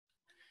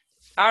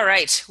All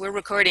right, we're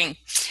recording.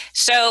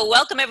 So,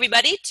 welcome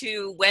everybody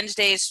to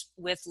Wednesdays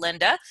with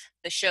Linda,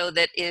 the show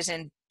that is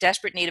in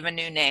desperate need of a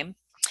new name.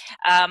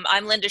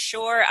 I'm Linda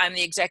Shore. I'm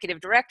the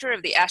executive director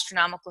of the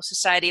Astronomical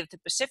Society of the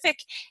Pacific.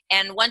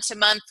 And once a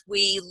month,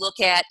 we look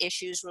at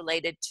issues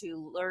related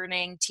to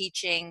learning,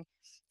 teaching,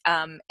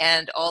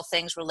 and all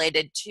things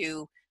related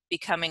to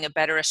becoming a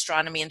better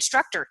astronomy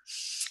instructor.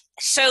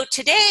 So,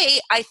 today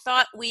I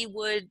thought we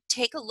would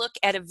take a look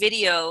at a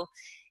video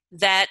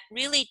that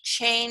really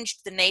changed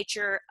the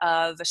nature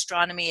of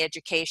astronomy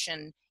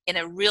education in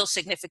a real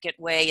significant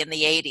way in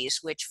the 80s,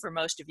 which for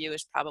most of you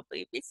is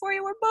probably before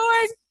you were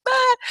born.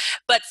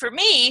 But for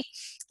me,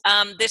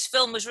 this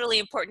film was really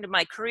important to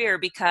my career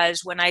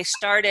because when I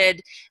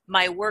started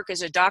my work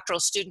as a doctoral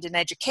student in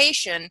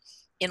education,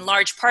 in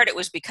large part it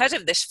was because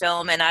of this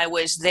film, and I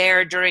was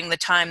there during the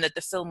time that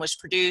the film was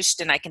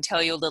produced, and I can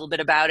tell you a little bit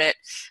about it.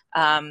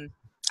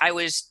 I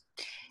was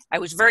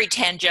very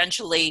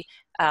tangentially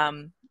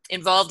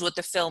involved with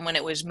the film when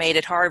it was made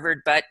at Harvard,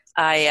 but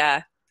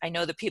I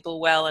know the people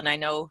well, and I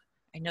know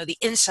the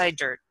inside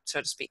dirt, so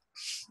to speak.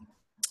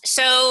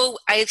 So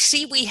I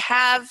see we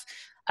have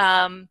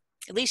at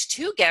least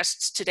two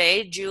guests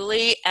today,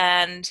 Julie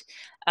and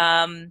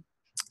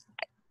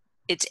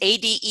it's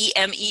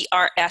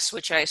Ademers,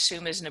 which I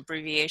assume is an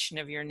abbreviation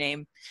of your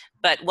name.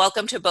 But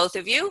welcome to both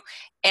of you,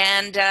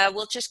 and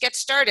we'll just get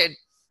started.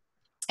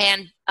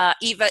 And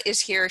Eva is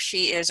here.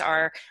 She is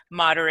our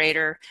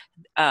moderator.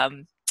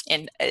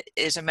 And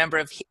is a member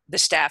of the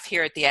staff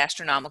here at the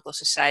Astronomical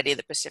Society of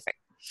the Pacific.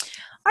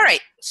 All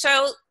right,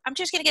 so I'm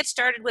just going to get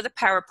started with a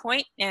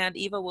PowerPoint, and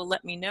Eva will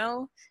let me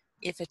know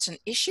if it's an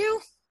issue.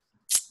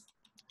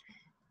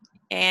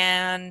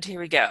 And here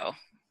we go.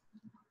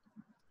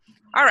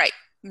 All right,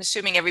 I'm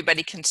assuming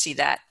everybody can see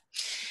that.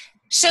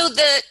 So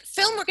the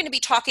film we're going to be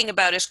talking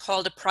about is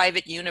called A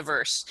Private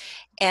Universe.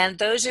 And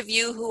those of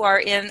you who are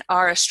in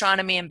our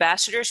Astronomy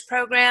Ambassadors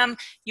program,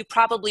 you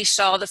probably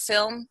saw the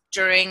film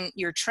during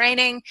your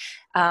training.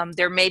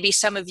 There may be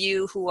some of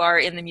you who are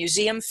in the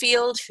museum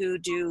field who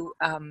do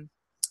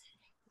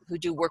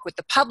work with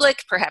the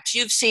public. Perhaps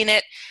you've seen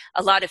it.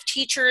 A lot of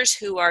teachers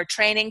who are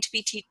training to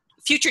be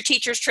future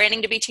teachers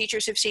training to be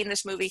teachers have seen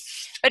this movie,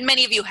 but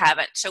many of you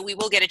haven't. So we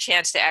will get a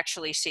chance to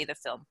actually see the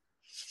film.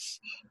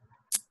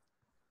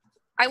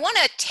 I want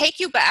to take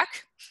you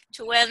back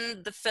to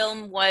when the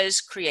film was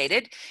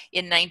created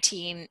in the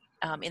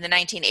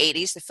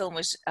 1980s. The film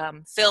was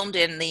filmed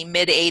in the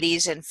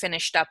mid-80s and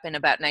finished up in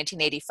about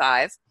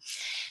 1985.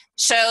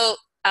 So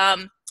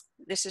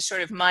this is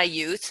sort of my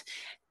youth,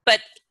 but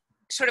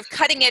sort of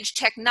cutting-edge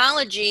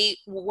technology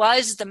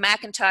was the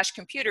Macintosh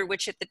computer,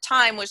 which at the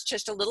time was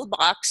just a little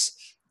box,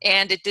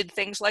 and it did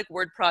things like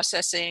word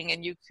processing,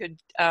 and you could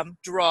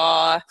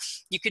draw.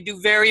 You could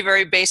do very,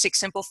 very basic,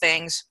 simple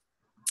things.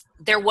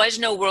 There was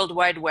no World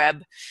Wide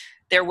Web.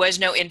 There was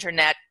no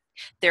internet.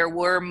 There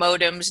were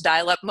modems,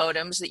 dial-up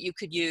modems that you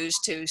could use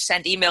to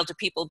send email to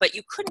people, but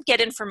you couldn't get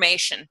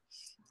information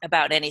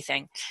about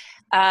anything.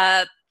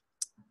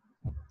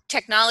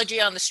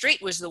 Technology on the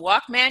street was the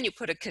Walkman. You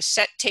put a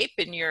cassette tape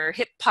in your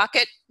hip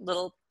pocket,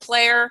 little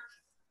player,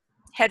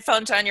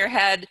 headphones on your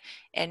head,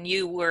 and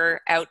you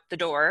were out the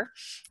door.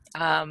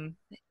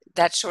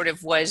 That sort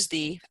of was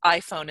the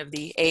iPhone of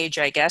the age,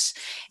 I guess,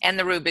 and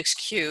the Rubik's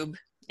Cube.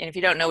 And if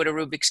you don't know what a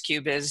Rubik's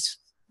Cube is,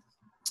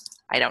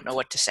 I don't know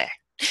what to say.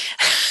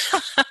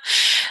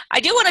 I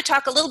do want to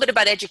talk a little bit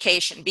about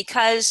education,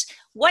 because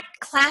what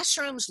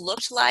classrooms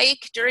looked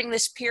like during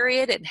this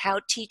period and how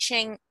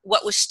teaching,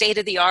 what was state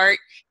of the art,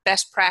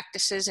 best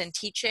practices in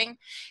teaching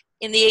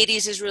in the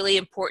 80s is really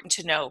important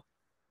to know.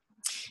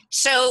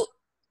 So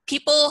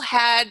people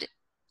had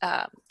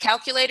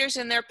calculators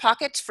in their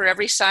pockets for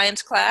every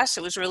science class.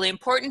 It was really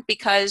important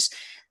because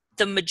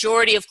the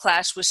majority of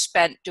class was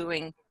spent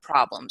doing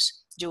problems,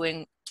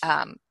 doing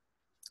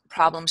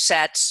problem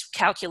sets,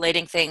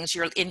 calculating things.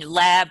 You're in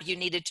lab, you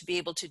needed to be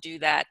able to do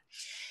that.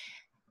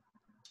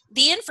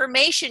 The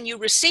information you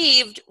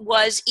received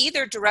was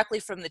either directly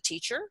from the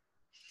teacher,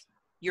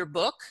 your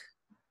book,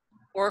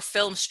 or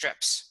film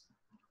strips.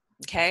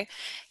 Okay,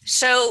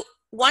 so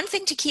one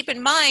thing to keep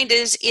in mind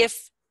is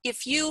if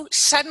you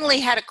suddenly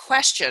had a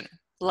question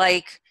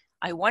like,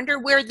 I wonder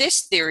where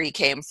this theory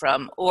came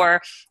from,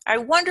 or I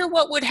wonder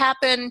what would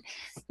happen.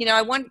 You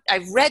know,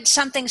 I've read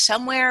something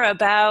somewhere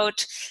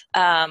about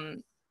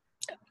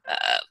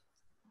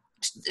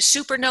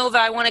supernova.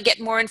 I want to get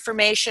more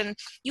information.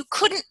 You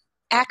couldn't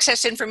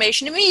access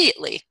information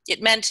immediately.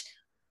 It meant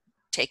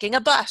taking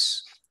a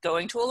bus,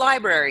 going to a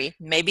library.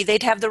 Maybe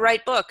they'd have the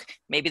right book.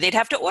 Maybe they'd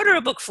have to order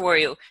a book for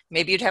you.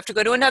 Maybe you'd have to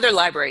go to another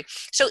library.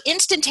 So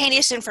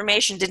instantaneous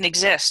information didn't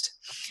exist.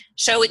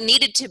 So it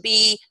needed to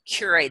be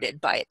curated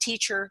by a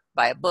teacher,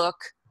 by a book,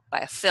 by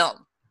a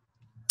film.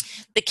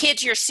 The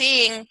kids you're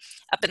seeing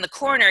up in the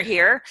corner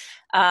here,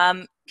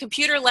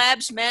 computer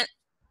labs meant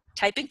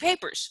typing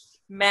papers,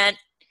 meant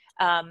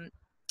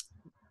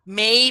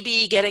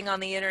maybe getting on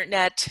the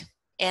internet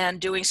and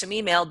doing some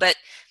email, but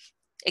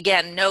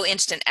again, no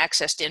instant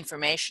access to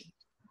information.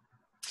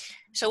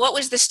 So what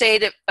was the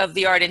state of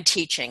the art in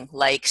teaching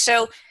like?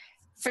 So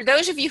For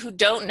those of you who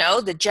don't know,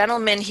 the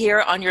gentleman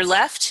here on your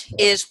left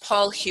is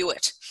Paul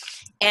Hewitt.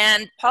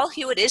 And Paul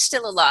Hewitt is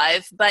still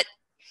alive, but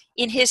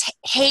in his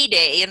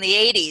heyday in the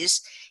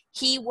 80s,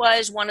 he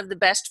was one of the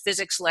best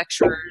physics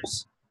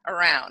lecturers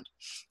around.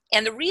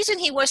 And the reason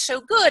he was so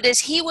good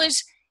is he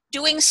was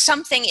doing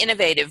something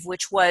innovative,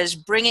 which was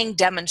bringing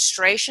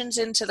demonstrations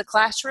into the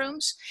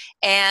classrooms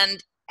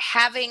and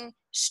having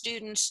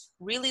students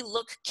really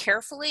look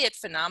carefully at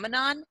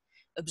phenomenon,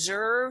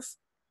 observe,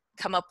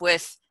 come up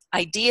with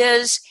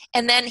ideas,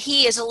 and then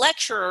he, as a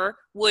lecturer,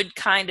 would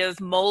kind of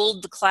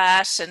mold the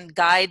class and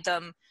guide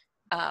them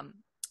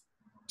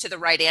to the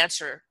right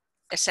answer,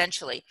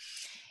 essentially.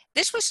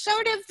 This was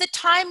sort of the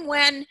time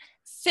when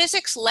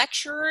physics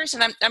lecturers,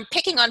 and I'm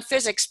picking on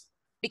physics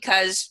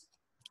because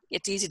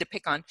it's easy to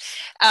pick on,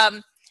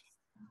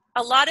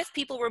 a lot of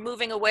people were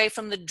moving away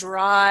from the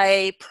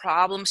dry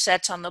problem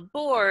sets on the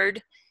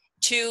board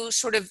to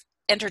sort of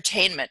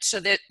entertainment. So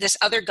that this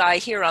other guy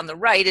here on the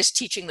right is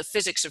teaching the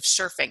physics of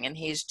surfing, and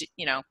he's,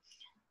 you know,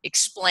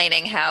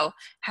 explaining how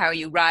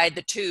you ride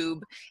the tube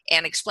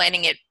and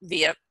explaining it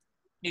via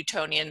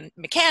Newtonian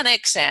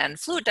mechanics and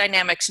fluid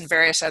dynamics and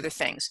various other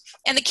things.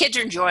 And the kids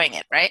are enjoying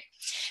it, right?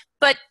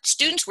 But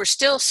students were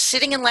still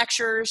sitting in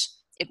lectures.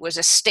 It was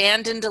a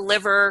stand and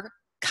deliver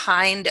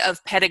kind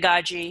of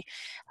pedagogy,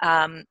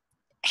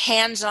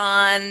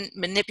 hands-on,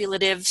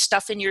 manipulative,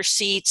 stuff in your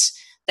seats.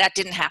 That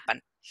didn't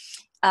happen.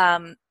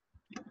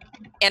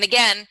 And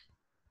again,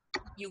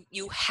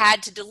 you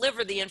had to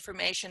deliver the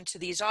information to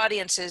these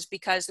audiences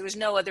because there was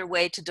no other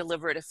way to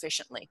deliver it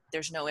efficiently.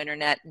 There's no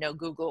internet, no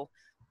Google,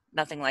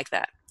 nothing like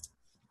that.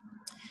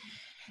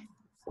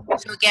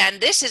 So again,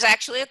 this is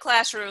actually a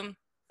classroom,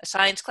 a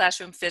science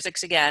classroom,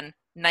 physics again,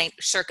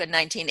 circa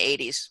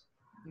 1980s.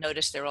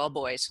 Notice they're all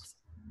boys.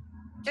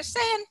 Just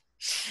saying.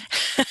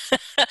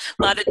 a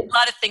lot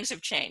of things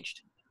have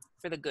changed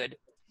for the good.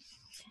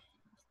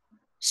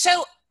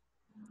 So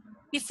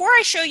before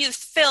I show you the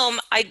film,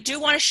 I do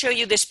want to show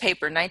you this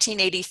paper,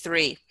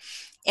 1983.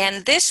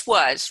 And this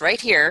was,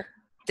 right here,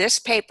 this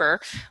paper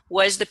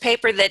was the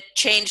paper that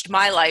changed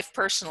my life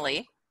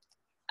personally.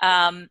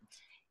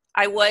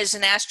 I was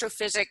an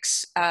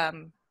astrophysics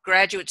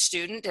graduate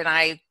student, and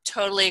I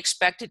totally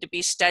expected to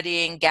be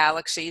studying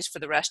galaxies for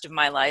the rest of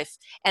my life.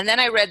 And then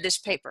I read this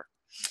paper,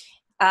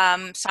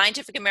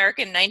 Scientific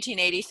American,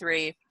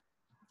 1983,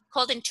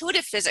 called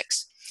Intuitive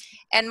Physics.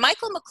 And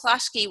Michael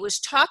McCloskey was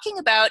talking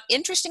about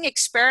interesting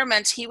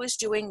experiments he was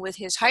doing with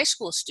his high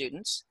school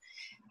students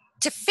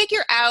to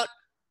figure out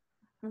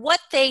what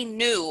they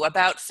knew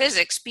about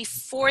physics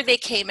before they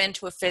came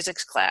into a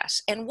physics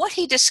class. And what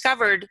he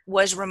discovered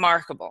was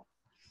remarkable.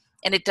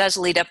 And it does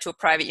lead up to a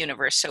private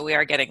universe, so we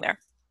are getting there.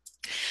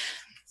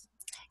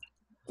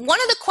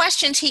 One of the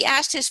questions he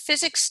asked his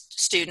physics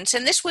students,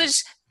 and this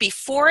was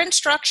before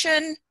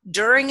instruction,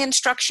 during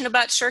instruction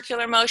about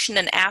circular motion,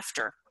 and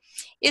after,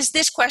 is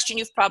this question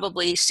you've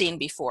probably seen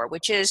before,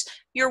 which is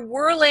you're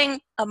whirling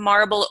a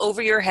marble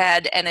over your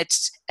head and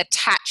it's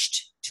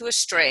attached to a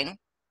string,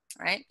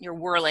 right? You're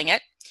whirling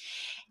it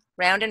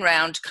round and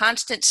round,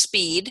 constant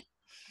speed.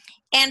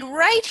 And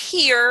right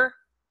here,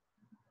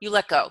 you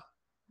let go.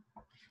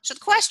 So the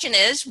question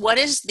is, what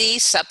is the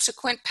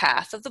subsequent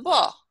path of the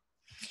ball?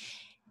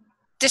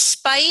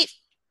 Despite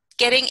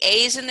getting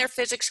A's in their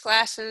physics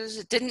classes,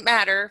 it didn't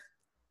matter.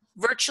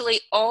 Virtually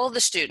all the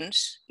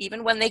students,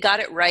 even when they got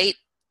it right,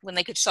 when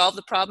they could solve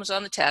the problems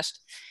on the test,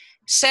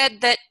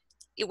 said that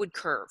it would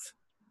curve.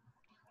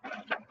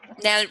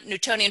 Now,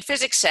 Newtonian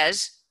physics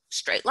says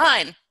straight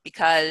line,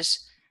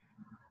 because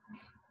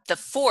the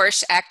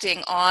force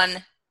acting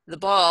on the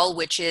ball,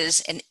 which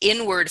is an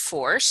inward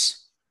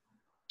force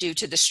due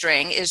to the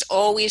string, is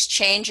always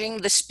changing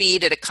the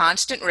speed at a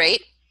constant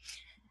rate,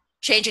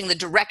 changing the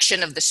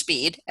direction of the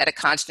speed at a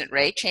constant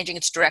rate, changing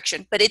its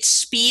direction, but its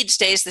speed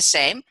stays the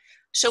same.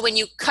 So when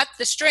you cut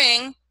the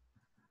string,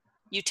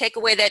 you take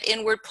away that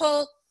inward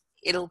pull,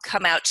 it'll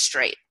come out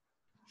straight.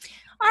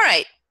 All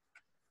right,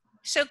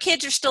 so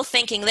kids are still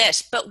thinking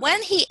this, but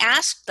when he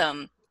asked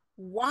them,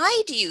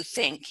 why do you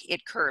think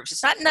it curves?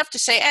 It's not enough to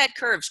say, it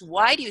curves.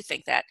 Why do you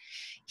think that?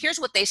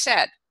 Here's what they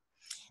said.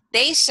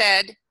 They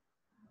said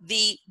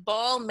the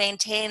ball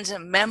maintains a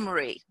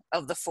memory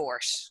of the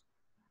force.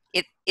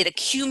 It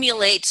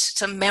accumulates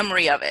some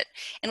memory of it.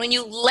 And when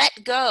you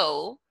let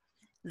go,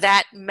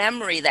 that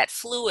memory, that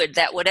fluid,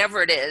 that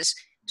whatever it is,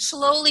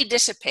 slowly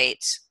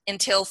dissipates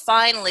until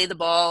finally the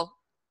ball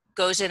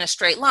goes in a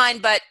straight line,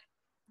 but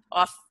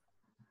off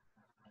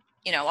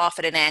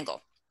at an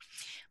angle.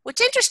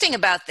 What's interesting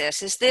about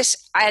this is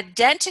this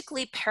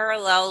identically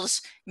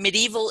parallels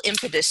medieval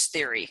impetus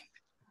theory.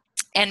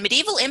 And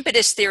medieval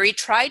impetus theory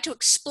tried to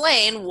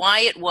explain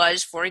why it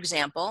was, for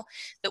example,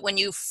 that when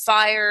you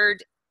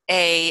fired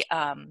a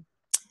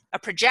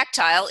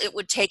projectile, it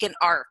would take an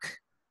arc.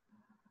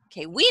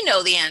 Okay, we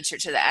know the answer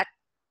to that.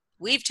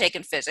 We've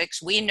taken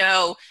physics. We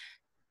know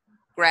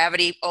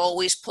gravity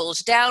always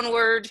pulls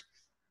downward,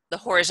 the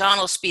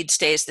horizontal speed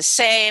stays the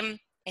same,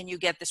 and you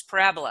get this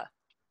parabola.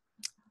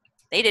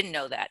 They didn't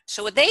know that.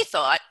 So what they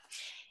thought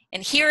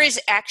and here is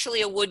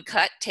actually a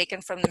woodcut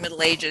taken from the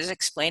Middle Ages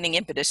explaining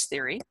impetus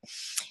theory,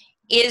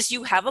 is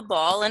you have a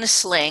ball in a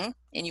sling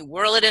and you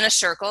whirl it in a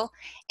circle,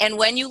 and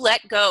when you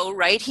let go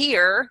right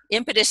here,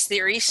 impetus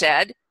theory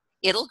said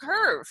it'll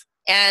curve.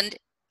 And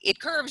it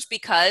curves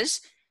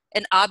because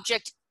an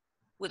object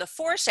with a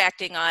force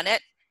acting on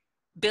it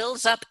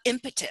builds up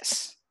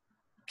impetus,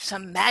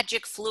 some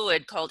magic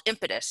fluid called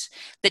impetus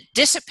that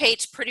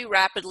dissipates pretty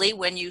rapidly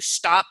when you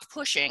stop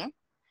pushing,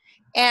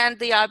 and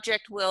the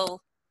object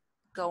will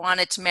go on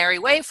its merry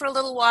way for a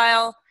little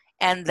while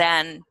and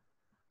then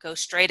go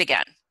straight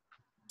again.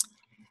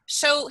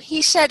 So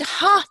he said,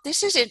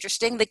 this is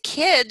interesting. The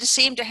kids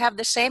seem to have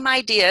the same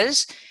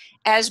ideas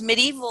as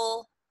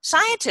medieval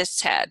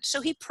scientists had.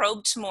 So he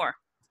probed some more.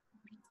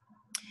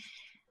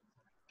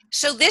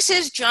 So this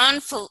is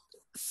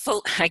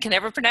I can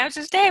never pronounce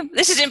his name.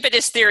 This is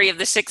impetus theory of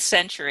the 6th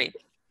century.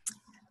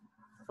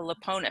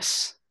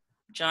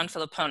 John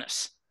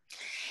Philoponus.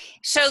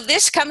 So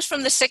this comes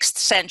from the 6th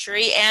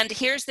century, and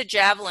here's the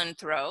javelin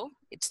throw.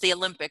 It's the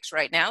Olympics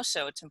right now,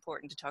 so it's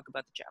important to talk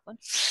about the javelin.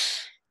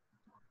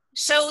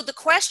 So the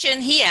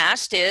question he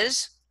asked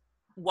is,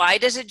 why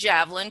does a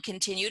javelin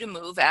continue to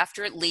move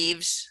after it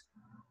leaves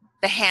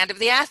the hand of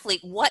the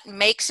athlete? What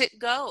makes it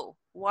go?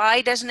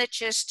 Why doesn't it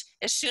just,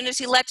 as soon as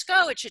he lets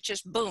go, it should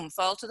just boom,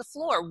 fall to the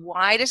floor?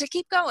 Why does it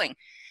keep going?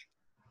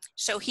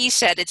 So he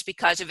said it's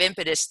because of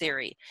impetus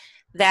theory,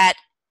 that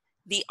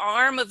the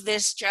arm of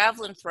this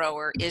javelin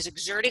thrower is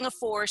exerting a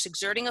force,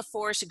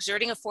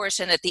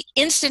 and at the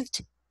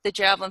instant the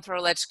javelin thrower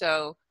lets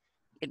go,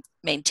 it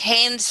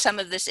maintains some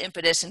of this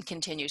impetus and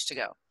continues to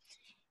go.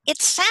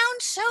 It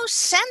sounds so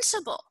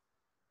sensible,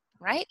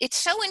 right? It's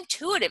so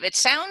intuitive. It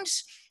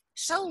sounds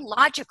so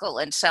logical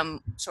in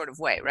some sort of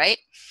way, right?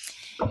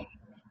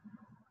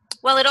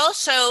 Well, it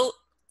also,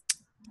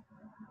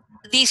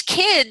 these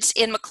kids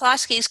in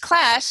McCloskey's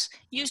class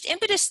used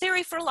impetus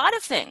theory for a lot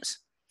of things.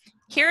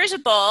 Here is a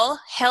ball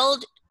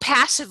held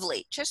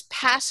passively, just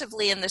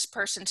passively in this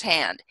person's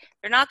hand.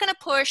 They're not going to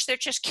push, they're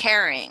just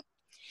carrying.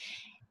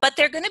 But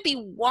they're going to be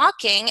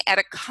walking at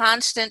a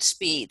constant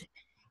speed.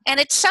 And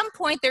at some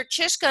point, they're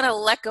just going to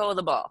let go of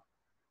the ball.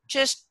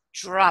 Just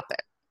drop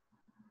it.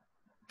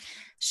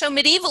 So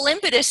medieval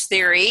impetus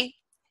theory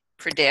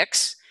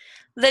predicts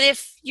that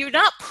if you're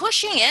not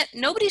pushing it,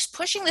 nobody's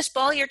pushing this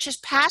ball, you're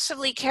just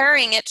passively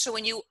carrying it. So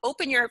when you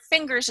open your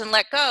fingers and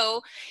let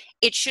go,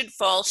 it should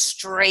fall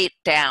straight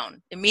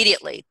down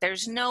immediately.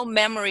 There's no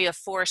memory of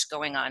force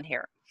going on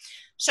here.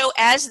 So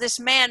as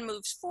this man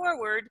moves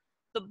forward,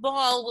 the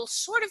ball will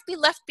sort of be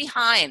left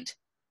behind.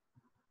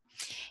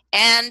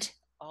 And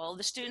all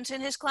the students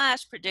in his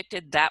class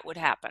predicted that would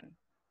happen.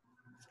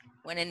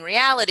 When in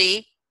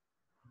reality,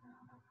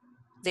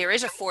 there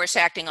is a force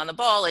acting on the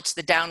ball. It's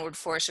the downward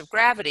force of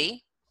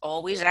gravity,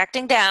 always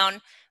acting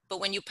down. But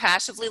when you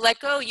passively let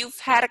go, you've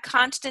had a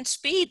constant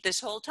speed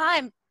this whole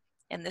time.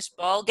 And this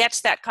ball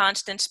gets that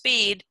constant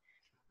speed,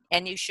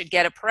 and you should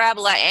get a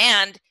parabola,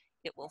 and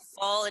it will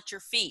fall at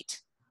your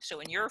feet. So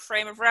in your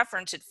frame of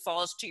reference, it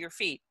falls to your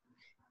feet.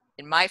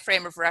 In my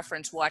frame of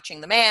reference,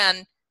 watching the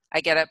man, I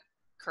get a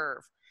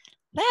curve.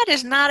 That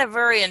is not a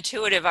very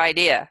intuitive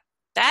idea.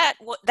 That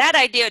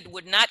idea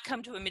would not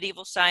come to a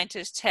medieval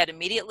scientist's head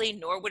immediately,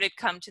 nor would it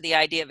come to the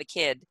idea of a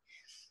kid.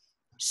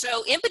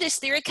 So impetus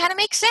theory kind of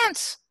makes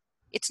sense.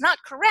 It's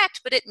not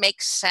correct, but it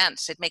makes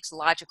sense. It makes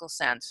logical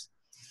sense.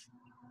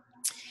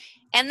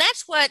 And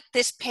that's what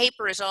this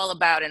paper is all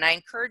about, and I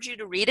encourage you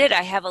to read it.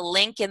 I have a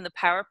link in the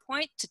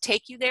PowerPoint to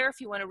take you there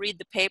if you want to read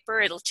the paper.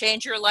 It'll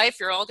change your life.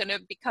 You're all going to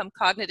become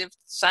cognitive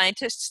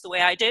scientists the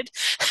way I did,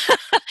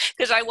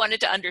 because I wanted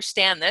to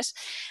understand this.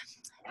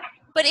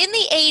 But in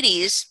the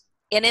 80s,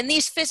 and in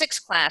these physics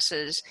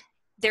classes,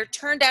 there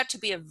turned out to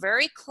be a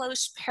very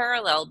close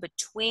parallel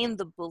between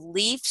the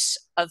beliefs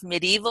of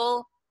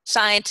medieval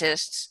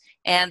scientists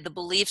and the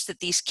beliefs that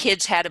these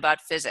kids had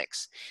about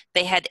physics.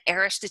 They had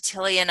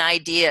Aristotelian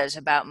ideas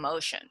about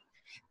motion.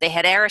 They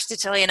had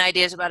Aristotelian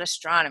ideas about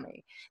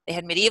astronomy. They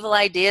had medieval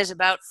ideas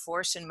about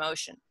force and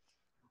motion,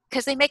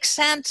 because they make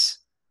sense.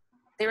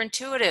 They're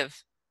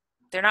intuitive.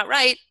 They're not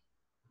right,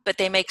 but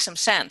they make some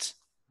sense.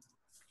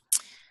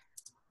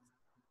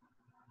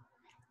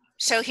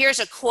 So here's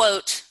a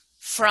quote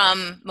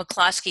from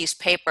McCloskey's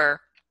paper,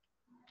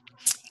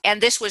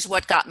 and this was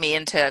what got me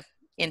into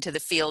the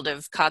field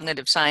of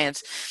cognitive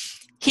science.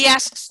 He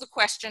asks the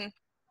question,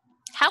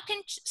 how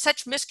can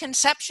such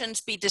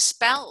misconceptions be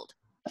dispelled?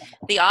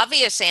 The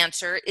obvious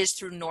answer is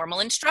through normal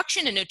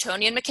instruction in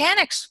Newtonian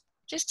mechanics.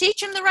 Just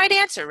teach him the right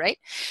answer, right?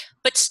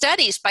 But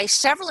studies by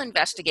several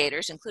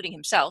investigators, including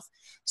himself,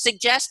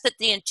 suggest that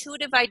the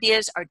intuitive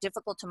ideas are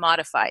difficult to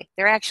modify.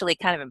 They're actually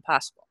kind of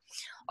impossible.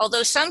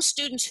 Although some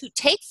students who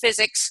take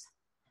physics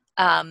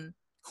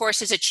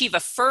courses achieve a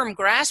firm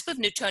grasp of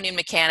Newtonian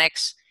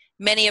mechanics,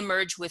 many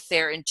emerge with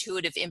their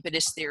intuitive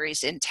impetus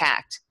theories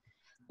intact.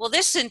 Well,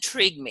 this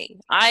intrigued me.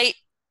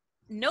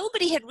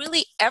 Nobody had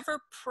really ever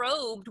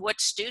probed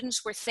what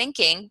students were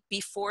thinking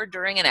before,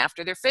 during, and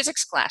after their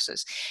physics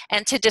classes.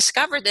 And to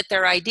discover that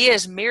their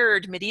ideas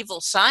mirrored medieval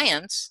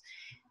science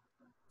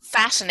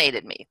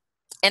fascinated me.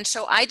 And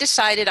so I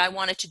decided I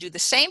wanted to do the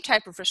same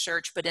type of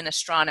research, but in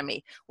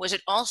astronomy. Was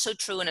it also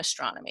true in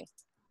astronomy?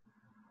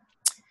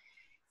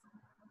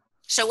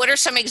 So what are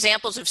some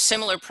examples of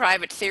similar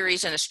private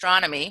theories in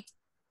astronomy?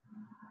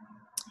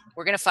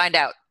 We're going to find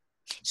out.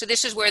 So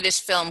this is where this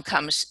film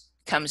comes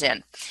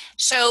in.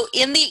 So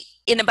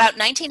in about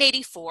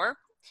 1984,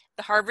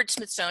 the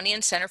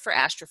Harvard-Smithsonian Center for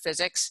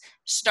Astrophysics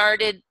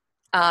started,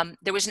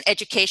 there was an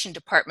education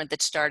department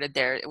that started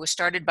there. It was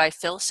started by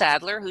Phil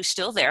Sadler, who's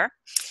still there.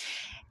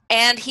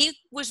 And he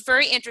was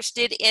very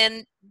interested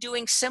in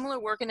doing similar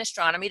work in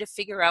astronomy to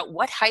figure out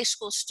what high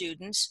school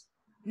students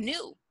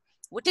knew.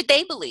 What did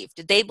they believe?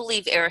 Did they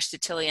believe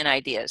Aristotelian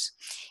ideas?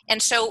 And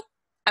so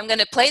I'm going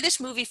to play this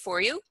movie for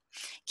you.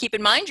 Keep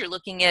in mind, you're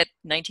looking at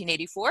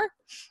 1984.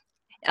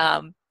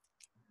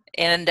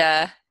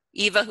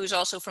 Eva, who's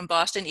also from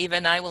Boston, Eva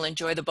and I will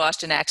enjoy the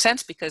Boston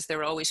accents because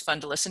they're always fun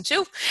to listen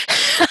to.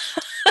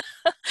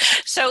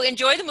 So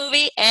enjoy the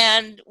movie,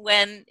 and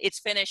when it's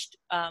finished,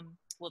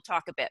 we'll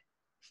talk a bit.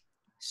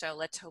 So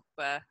let's hope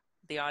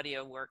the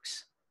audio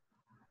works.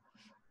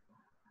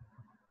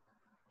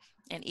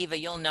 And Eva,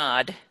 you'll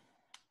nod.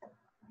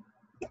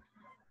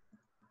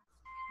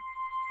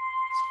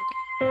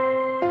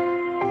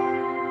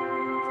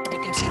 You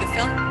can see the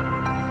film.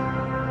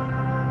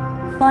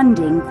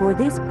 Funding for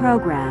this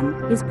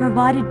program is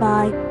provided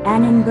by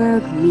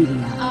Annenberg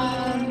Media.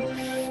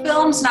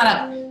 Film's not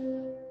up.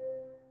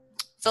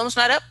 Film's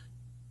not up?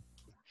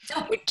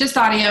 No, just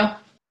audio.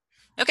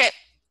 Okay.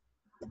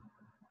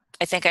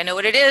 I think I know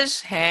what it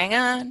is. Hang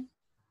on.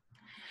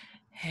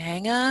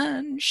 Hang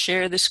on.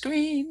 Share the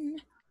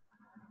screen.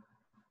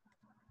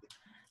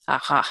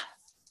 Aha.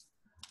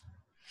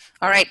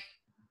 All right.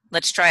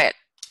 Let's try it.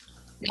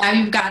 Now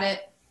you've got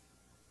it.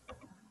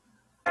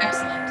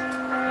 Excellent.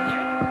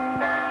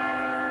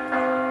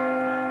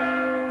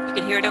 You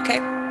can hear it okay?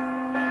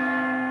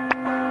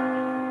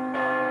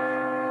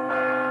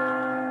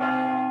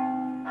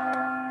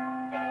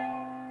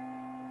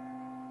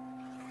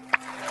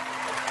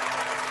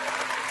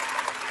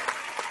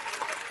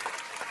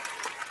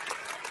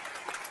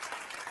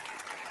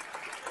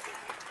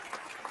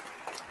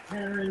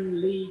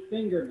 Karen Lee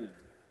Fingerman,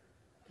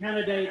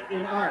 candidate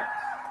in arts.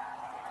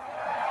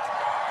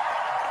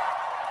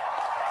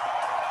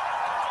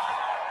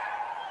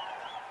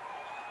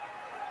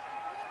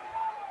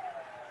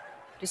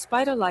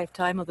 Despite a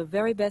lifetime of the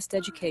very best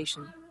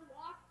education,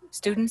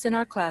 students in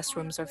our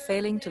classrooms are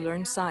failing to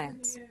learn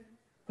science.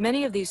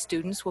 Many of these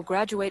students will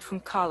graduate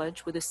from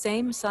college with the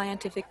same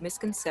scientific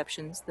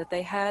misconceptions that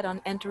they had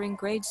on entering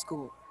grade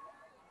school.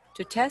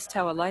 To test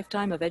how a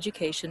lifetime of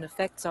education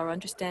affects our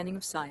understanding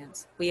of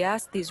science, we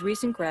asked these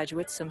recent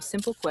graduates some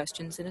simple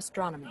questions in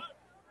astronomy.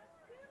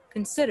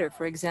 Consider,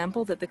 for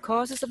example, that the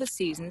causes of the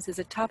seasons is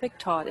a topic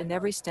taught in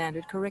every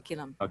standard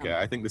curriculum. Okay,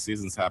 I think the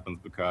seasons happens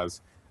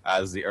because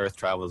as the Earth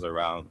travels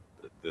around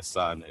the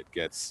sun, it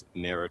gets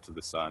nearer to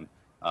the sun,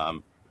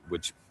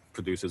 which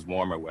produces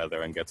warmer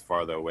weather, and gets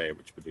farther away,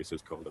 which produces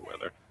colder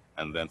weather,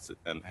 and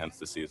hence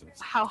the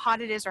seasons. How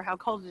hot it is or how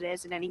cold it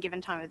is at any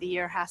given time of the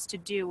year has to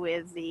do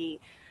with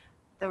the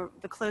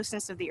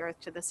closeness of the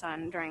Earth to the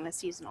sun during the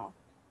seasonal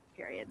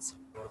periods.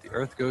 The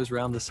Earth goes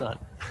around the sun,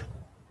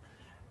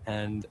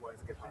 and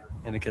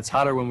it gets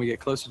hotter when we get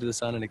closer to the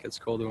sun, and it gets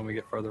colder when we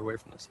get farther away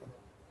from the sun.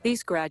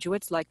 These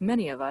graduates, like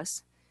many of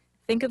us,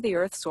 think of the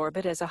Earth's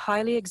orbit as a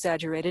highly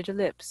exaggerated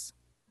ellipse.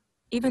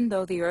 Even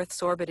though the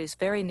Earth's orbit is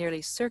very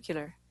nearly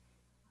circular,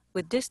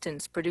 with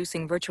distance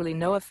producing virtually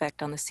no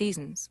effect on the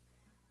seasons,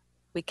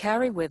 we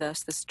carry with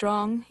us the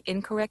strong,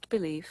 incorrect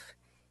belief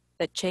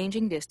that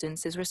changing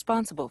distance is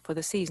responsible for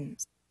the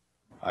seasons.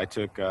 I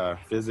took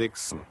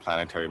physics,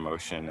 planetary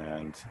motion,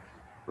 and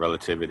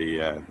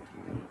relativity, and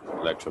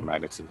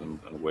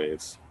electromagnetism and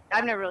waves.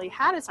 I've never really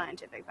had a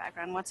scientific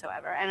background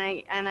whatsoever,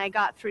 and I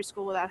got through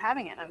school without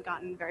having it. I've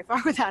gotten very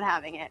far without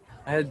having it.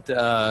 I had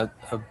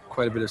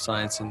quite a bit of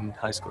science in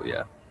high school,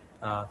 yeah,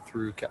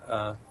 through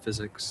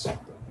physics,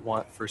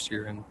 first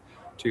year, and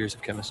 2 years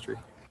of chemistry.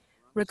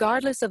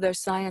 Regardless of their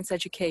science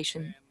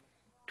education,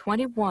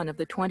 21 of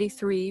the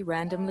 23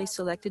 randomly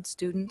selected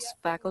students,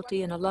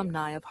 faculty, and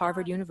alumni of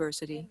Harvard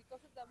University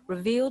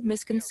revealed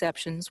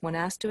misconceptions when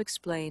asked to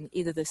explain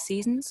either the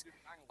seasons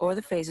or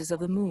the phases of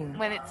the moon.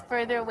 When it's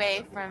further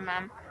away from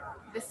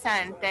the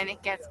sun, then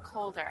it gets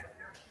colder.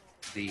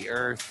 The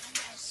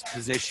Earth's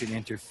position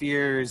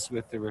interferes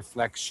with the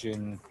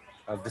reflection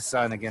of the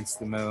sun against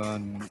the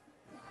moon.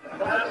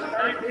 Class of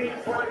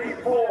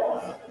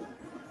 1924.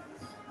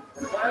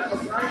 Class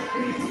of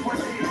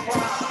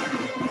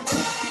 1925.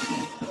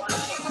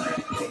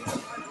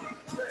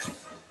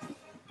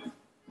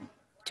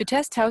 To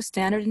test how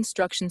standard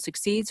instruction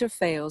succeeds or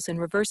fails in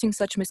reversing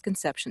such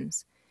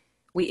misconceptions,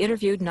 we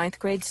interviewed 9th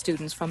grade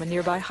students from a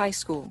nearby high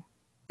school.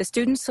 The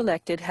students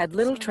selected had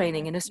little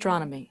training in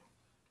astronomy.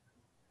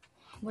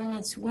 When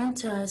it's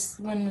winter, it's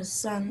when the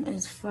sun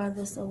is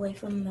farthest away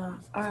from the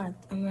earth,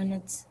 and when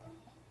it's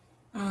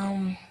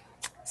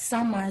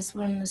summer, it's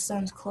when the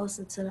sun's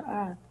closer to the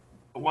earth.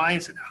 Why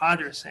is it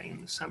hotter, say,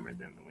 in the summer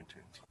than the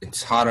winter?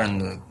 It's hotter in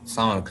the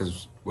summer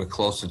because we're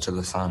closer to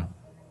the sun.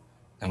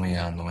 than we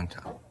are in the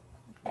winter.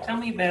 Tell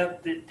me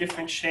about the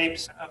different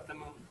shapes of the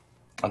moon.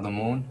 Of the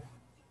moon,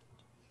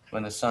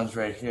 when the sun's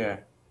right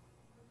here,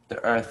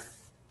 the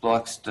Earth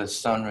blocks the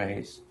sun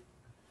rays,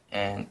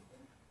 and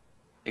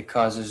it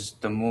causes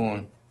the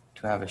moon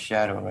to have a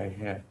shadow right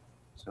here.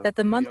 So That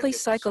the monthly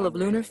cycle of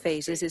lunar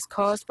phases is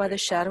caused by the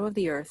shadow of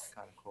the Earth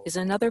is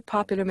another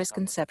popular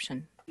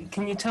misconception.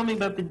 Can you tell me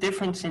about the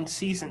difference in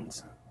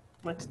seasons?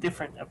 What's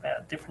different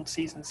about different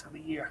seasons of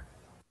the year?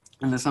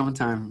 In the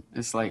summertime,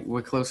 it's like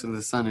we're closer to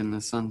the sun, and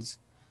the sun's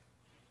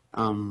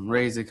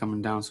rays are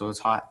coming down, so it's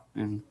hot.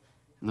 And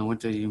in the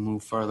winter, you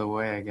move further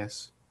away, I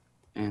guess,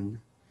 and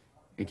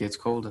it gets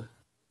colder.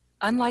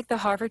 Unlike the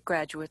Harvard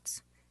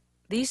graduates,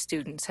 these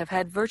students have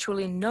had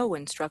virtually no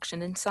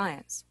instruction in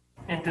science.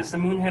 And does the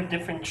moon have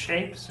different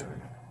shapes?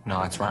 Or?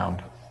 No, it's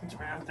round. It's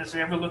round. Does it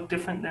ever look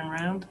different than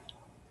round?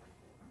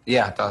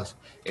 Yeah, it does.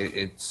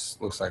 It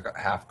looks like a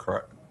half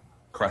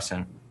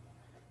crescent.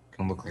 It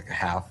can look like a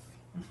half.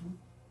 Mm-hmm.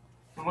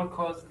 And what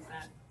causes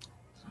that?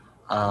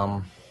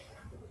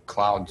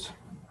 Clouds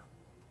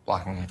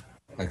blocking it.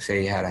 Like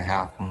say you had a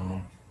half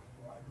moon.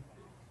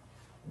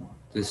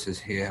 This is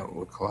here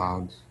with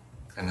clouds,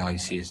 and all you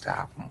see is the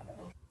half moon.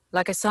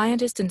 Like a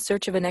scientist in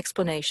search of an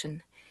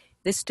explanation,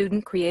 this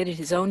student created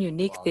his own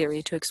unique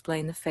theory to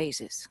explain the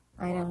phases.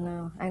 I don't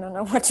know. I don't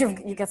know what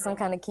you got some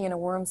kind of can of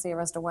worms here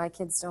as to why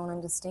kids don't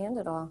understand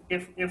it all.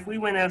 If we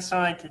went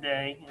outside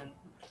today and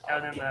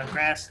out in the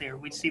grass there,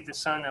 we'd see the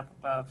sun up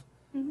above.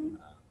 Mm-hmm.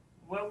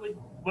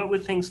 What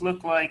would things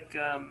look like,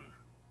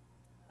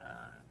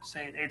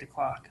 say at 8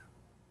 o'clock?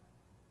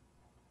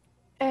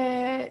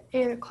 At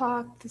 8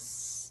 o'clock, the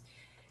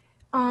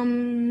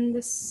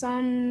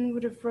sun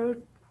would have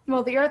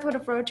the Earth would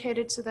have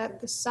rotated so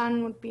that the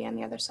sun would be on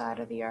the other side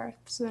of the Earth.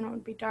 So then it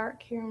would be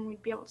dark here, and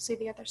we'd be able to see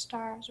the other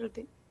stars.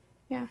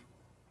 Yeah.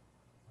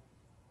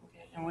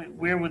 And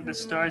where would the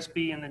stars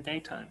be in the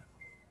daytime?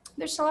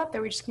 They're still out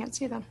there. We just can't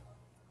see them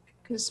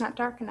because it's not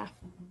dark enough.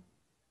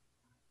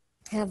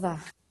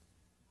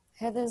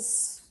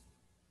 Heather's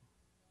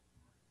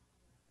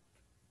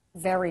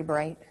very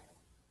bright.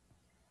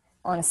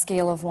 On a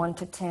scale of 1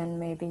 to 10,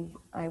 maybe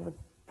I would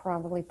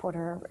probably put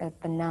her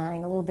at the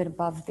 9, a little bit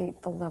above the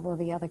level of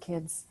the other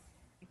kids.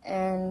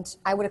 And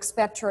I would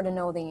expect her to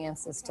know the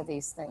answers to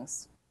these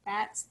things.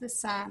 That's the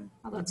sun,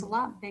 although it's a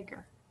lot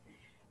bigger.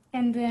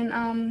 And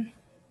then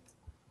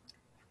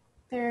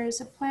there's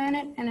a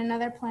planet and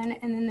another planet,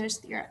 and then there's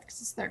the Earth,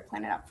 because it's the third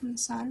planet up from the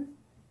sun.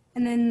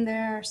 And then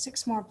there are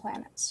 6 more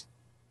planets.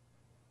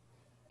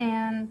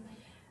 And,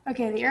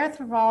 okay, the Earth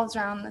revolves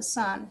around the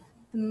sun.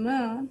 The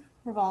moon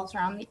revolves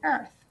around the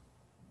Earth.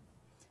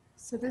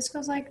 So this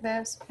goes like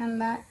this, and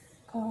that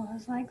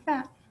goes like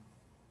that.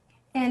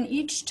 And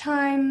each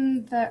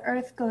time the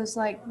Earth goes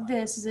like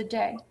this is a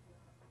day.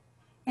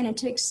 And it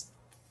takes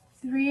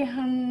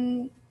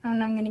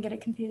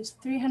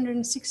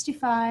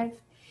 365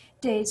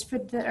 days for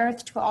the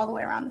Earth to go all the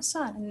way around the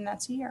sun, and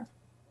that's a year.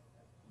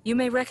 You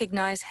may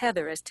recognize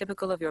Heather as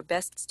typical of your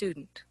best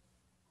student.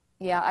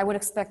 Yeah, I would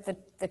expect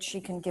that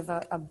she can give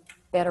a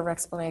better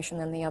explanation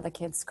than the other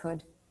kids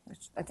could.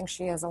 I think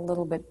she has a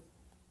little bit,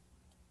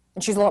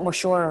 and she's a lot more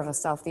sure of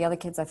herself. The other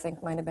kids, I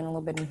think, might have been a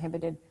little bit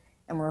inhibited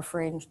and were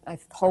afraid. I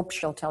hope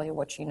she'll tell you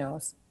what she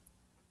knows.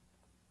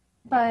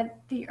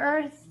 But the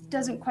Earth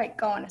doesn't quite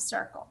go in a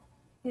circle.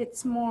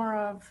 It's more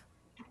of,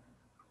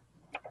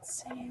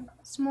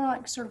 it's more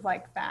like sort of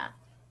like that,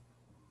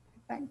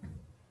 I think.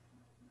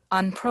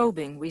 On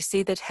probing, we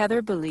see that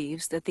Heather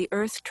believes that the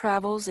Earth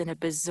travels in a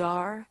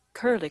bizarre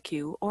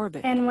curlicue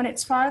orbit. And when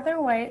it's farther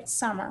away, it's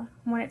summer.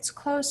 When it's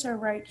closer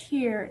right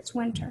here, it's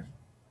winter.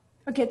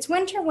 Okay, it's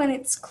winter when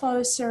it's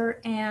closer,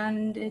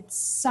 and it's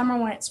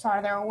summer when it's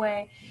farther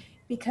away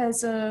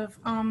because of,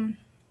 well,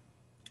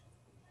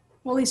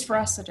 at least for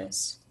us it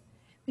is.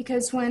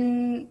 Because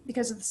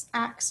of this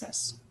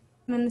axis.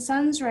 When the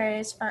sun's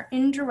rays are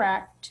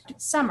indirect,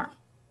 it's summer,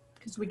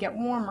 because we get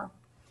warmer.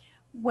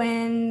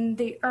 When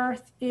the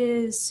Earth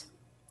is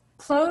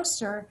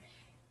closer,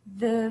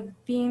 the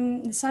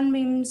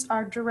sunbeams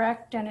are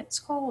direct and it's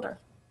colder.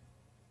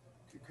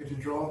 Could you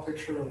draw a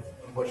picture of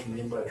what you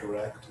mean by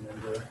direct and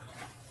indirect?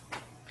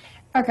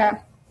 Okay.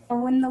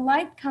 When the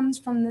light comes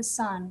from the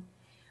sun,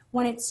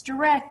 when it's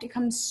direct, it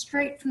comes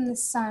straight from the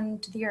sun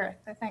to the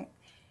Earth, I think.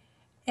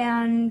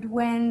 And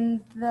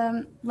when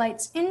the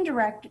light's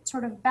indirect, it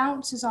sort of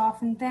bounces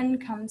off and then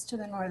comes to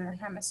the northern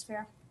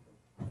hemisphere.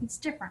 It's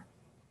different.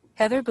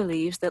 Heather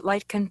believes that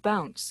light can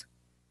bounce,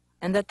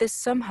 and that this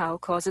somehow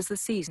causes the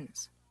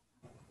seasons.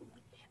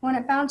 When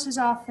it bounces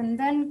off and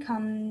then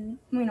comes,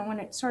 when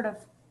it sort of,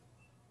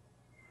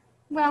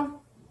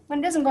 well, when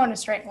it doesn't go in a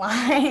straight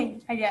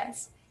line, I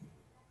guess,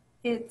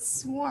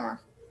 it's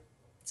warmer.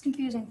 It's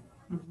confusing.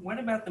 What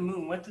about the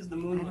moon? What does the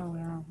moon look like? I don't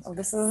know. Oh,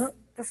 this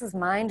is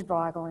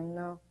mind-boggling,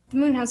 though. The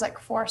moon has like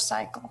 4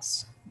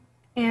 cycles.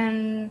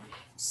 And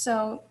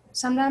so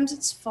sometimes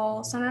it's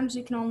full, sometimes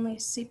you can only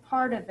see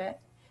part of it.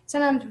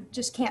 Sometimes you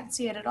just can't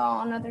see it at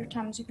all, and other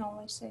times you can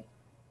only see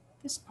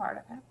this part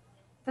of it.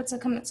 That's how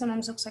come it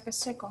sometimes looks like a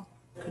sickle.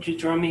 Could you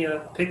draw me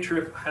a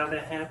picture of how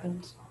that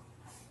happens?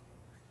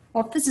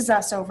 well, if this is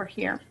us over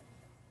here,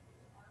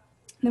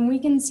 then we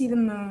can see the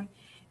moon,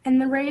 and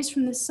the rays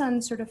from the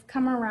sun sort of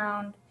come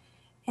around,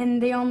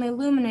 and they only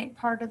illuminate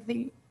part of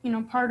the,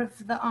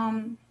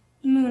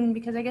 moon,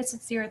 because I guess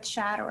it's the Earth's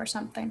shadow or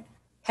something.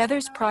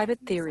 Heather's private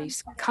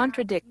theories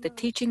contradict the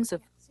teachings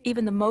of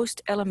even the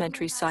most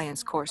elementary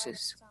science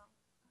courses.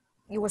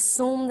 You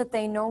assume that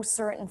they know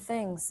certain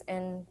things,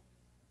 and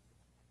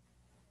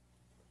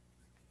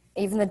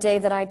even the day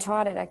that I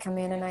taught it, I come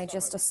in and I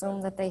just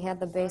assumed that they had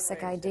the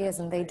basic ideas,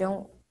 and they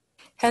don't.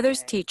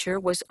 Heather's teacher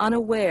was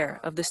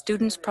unaware of the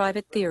students'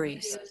 private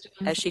theories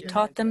as she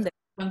taught them their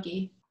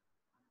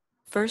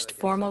first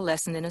formal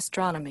lesson in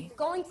astronomy.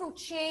 Going through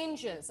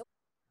changes.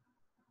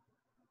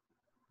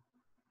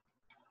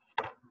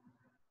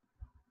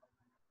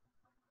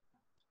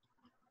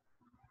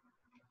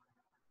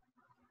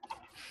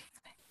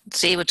 Let's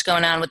see what's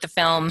going on with the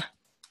film.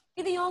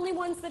 You're the only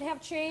ones that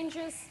have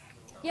changes.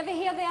 You ever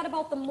hear that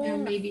about the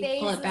moon? Maybe the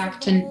pull it phases back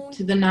of the moon?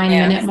 to the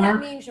 9-minute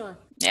mark. What does that mean, Jean?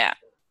 Yeah.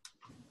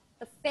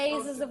 The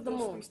phases of the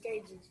moon.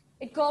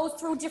 It goes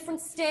through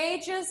different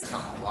stages.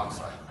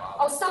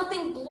 Oh,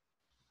 something.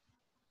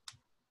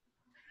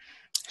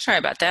 Sorry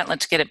about that.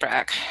 Let's get it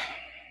back.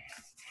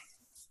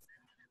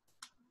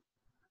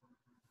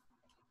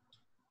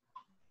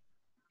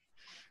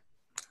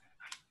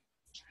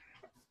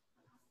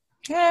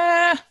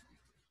 Yeah.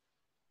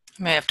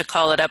 I may have to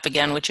call it up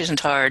again, which isn't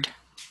hard.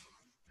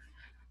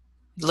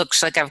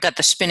 Looks like I've got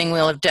the spinning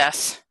wheel of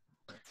death.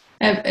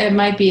 It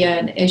might be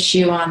an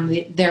issue on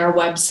their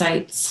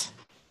websites.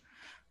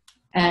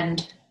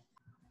 And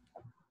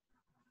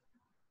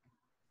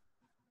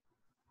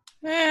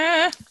all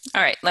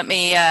right,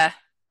 we're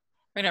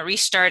going to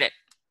restart it.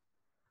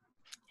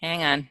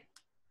 Hang on.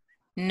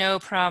 No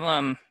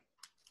problem.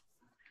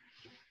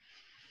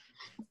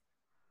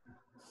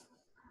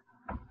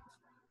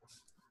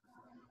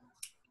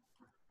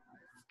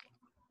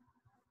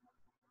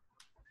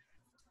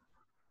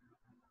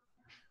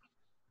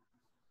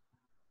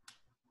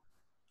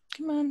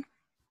 Come on.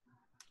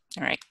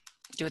 All right,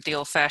 do it the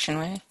old-fashioned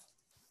way.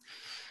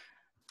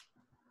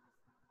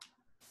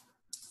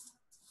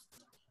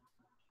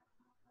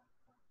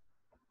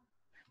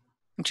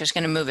 I'm just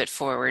going to move it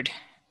forward.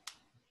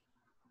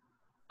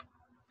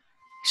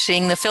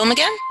 Seeing the film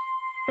again?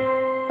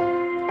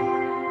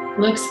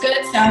 looks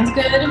good, sounds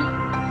good.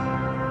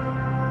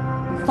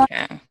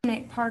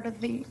 Okay. Part of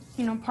the,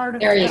 part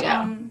of There you the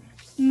go.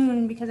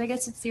 Moon, because I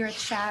guess it's the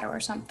Earth's shadow or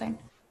something.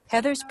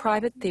 Heather's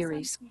private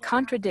theories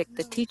contradict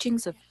the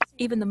teachings of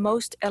even the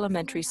most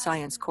elementary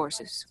science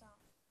courses.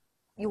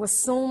 You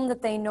assume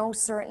that they know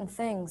certain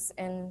things,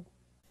 and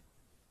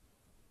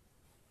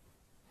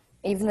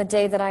even the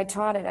day that I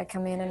taught it, I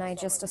come in and I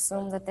just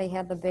assume that they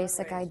had the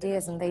basic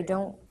ideas, and they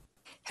don't.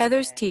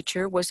 Heather's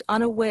teacher was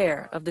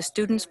unaware of the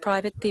students'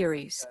 private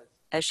theories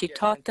as she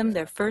taught them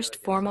their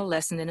first formal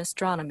lesson in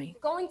astronomy.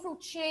 Going through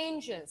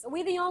changes. Are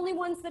we the only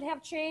ones that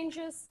have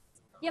changes?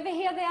 You ever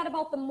hear that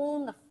about the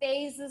moon, the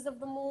phases of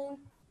the moon?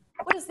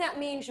 What does that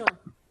mean, Jean?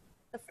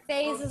 The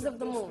phases of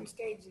the moon.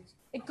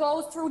 It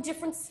goes through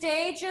different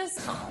stages.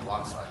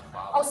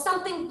 Oh,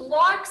 something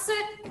blocks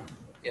it?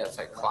 Yeah, it's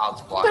like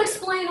clouds You block can it.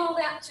 explain all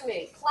that to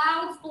me.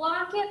 Clouds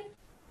block it?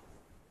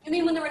 You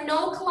mean when there are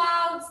no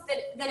clouds,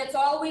 then it's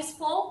always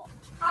full?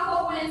 How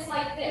about when it's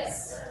like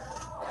this?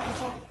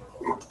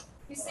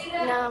 You see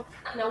that? No.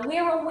 Now,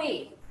 where are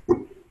we?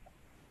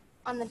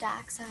 On the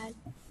dark side.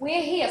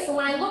 We're here. So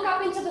when I look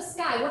up into the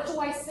sky, what do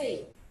I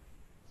see?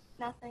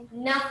 Nothing.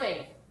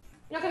 Nothing.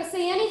 You're not going to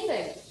see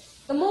anything.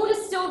 The moon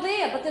is still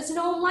there, but there's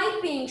no light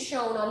being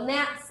shown on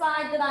that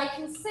side that I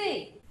can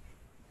see.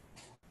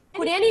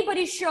 Could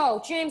anybody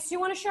show? James, do you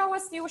want to show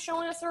us? You were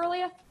showing us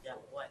earlier? Yeah,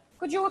 what?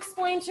 Could you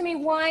explain to me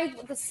why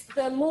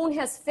the moon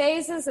has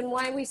phases and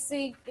why we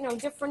see,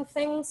 different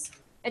things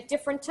at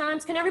different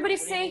times? Can everybody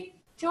see?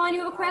 John,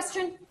 you have a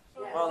question?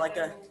 Well, like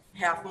a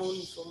half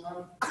moon.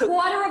 A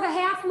quarter of a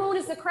half moon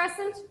is a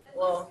crescent?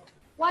 Well,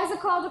 Why is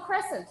it called a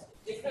crescent?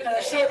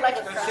 it's shaped like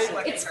a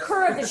crescent. It's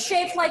curved. It's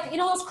shaped like,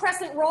 those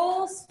crescent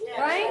rolls,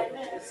 right?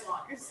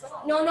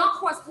 No, not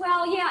cross.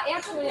 Well, yeah,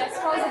 actually, I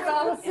suppose it's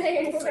all the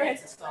same.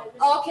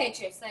 Okay,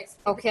 James, thanks.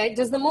 Okay,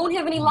 does the moon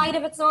have any light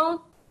of its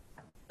own?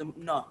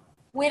 No,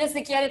 Where does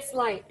it get its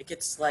light? it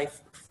gets light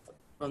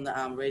from the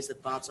rays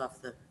that bounce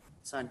off the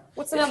sun.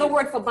 What's another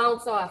word for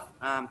bounce off?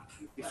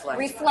 Reflect.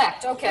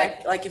 Reflect, okay.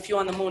 Like if you're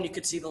on the moon, you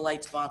could see the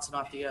lights bouncing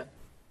off the earth.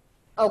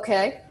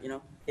 Okay.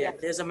 Yeah,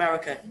 there's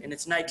America, and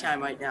it's nighttime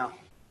right now.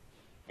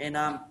 And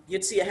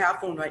you'd see a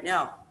half moon right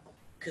now,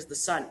 because the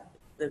sun,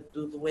 the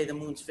way the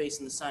moon's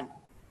facing the sun,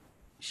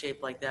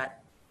 shaped like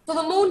that. So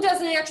the moon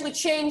doesn't actually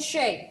change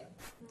shape.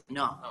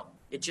 No,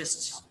 it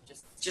just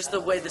the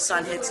way the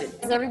sun hits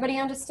it. Does everybody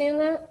understand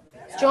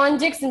that? John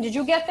Dixon, did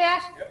you get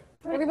that?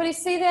 Everybody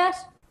see that?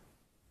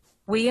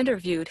 We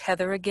interviewed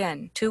Heather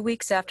again 2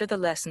 weeks after the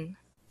lesson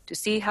to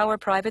see how her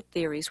private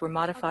theories were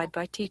modified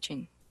by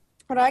teaching.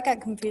 What I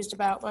got confused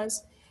about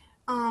was,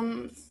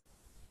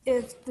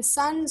 if the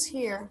sun's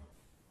here,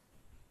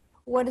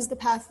 what does the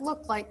path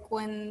look like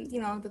when,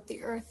 that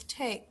the Earth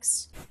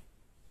takes?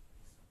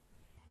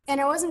 And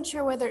I wasn't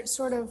sure whether it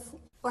sort of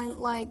went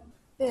like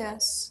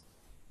this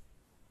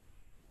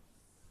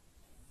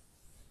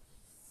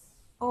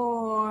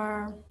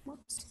or,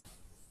 whoops.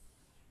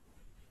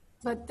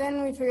 But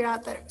then we figured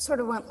out that it sort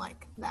of went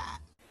like that.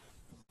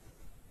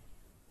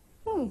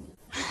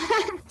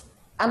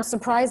 I'm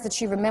surprised that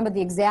she remembered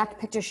the exact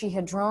picture she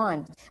had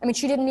drawn. I mean,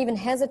 she didn't even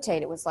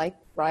hesitate. It was like,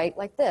 right,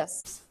 like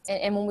this.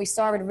 And when we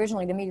saw it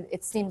originally, to me,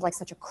 it seemed like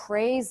such a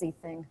crazy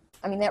thing.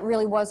 I mean, that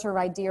really was her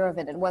idea of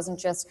it. It wasn't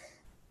just,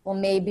 well,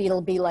 maybe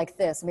it'll be like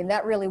this. I mean,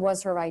 that really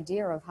was her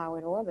idea of how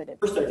it orbited.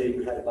 First idea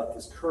you had about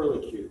this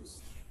curlicutes.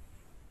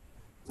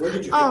 Where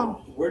did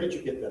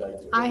you get that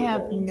idea? I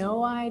have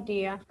no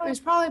idea. It was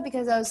probably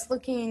because I was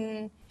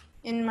looking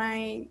in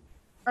my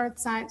Earth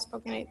Science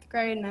book in 8th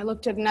grade, and I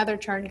looked at another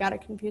chart and got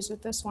it confused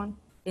with this one.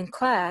 In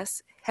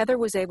class, Heather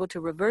was able to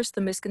reverse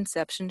the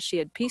misconceptions she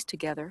had pieced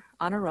together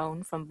on her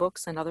own from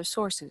books and other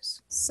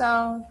sources.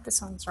 So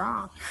this one's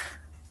wrong.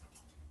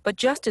 But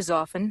just as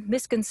often,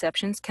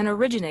 misconceptions can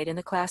originate in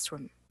the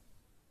classroom.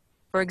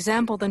 For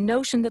example, the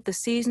notion that the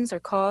seasons are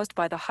caused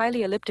by the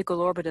highly elliptical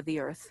orbit of the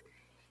Earth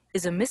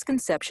is a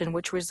misconception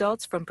which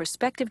results from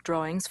perspective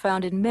drawings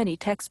found in many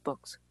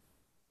textbooks.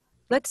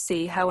 Let's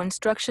see how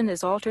instruction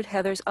has altered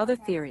Heather's other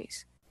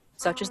theories,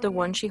 such as the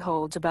one she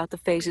holds about the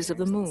phases of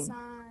the moon.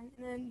 And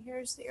then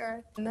here's the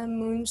Earth, and the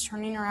moon's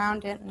turning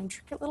around it in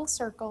intricate little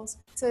circles.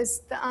 So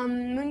as the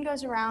moon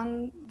goes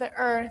around the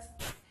Earth,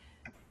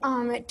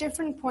 at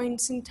different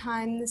points in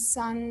time, the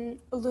sun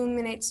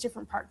illuminates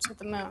different parts of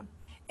the moon.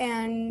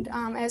 And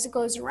as it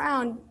goes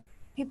around,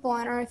 people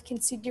on Earth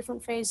can see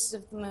different phases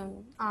of the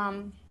moon.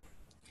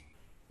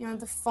 You know,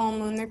 the full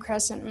moon, the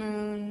crescent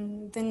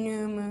moon, the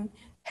new moon.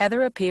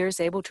 Heather appears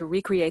able to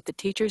recreate the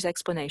teacher's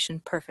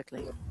explanation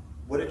perfectly.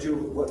 What did you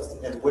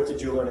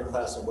learn in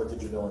class, and what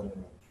did you know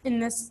In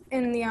the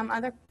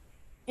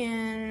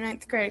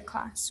 9th grade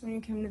class when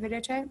you came to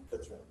videotape?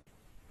 That's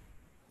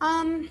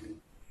right.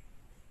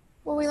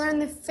 Well, we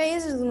learned the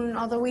phases of the moon,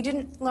 although we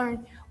didn't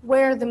learn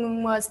where the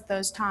moon was at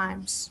those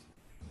times.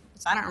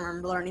 So I don't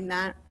remember learning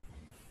that.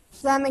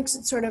 So that makes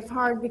it sort of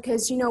hard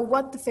because you know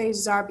what the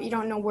phases are, but you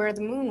don't know where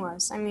the moon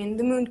was. I mean,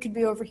 the moon could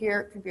be over here,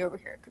 it could be over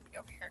here, it could be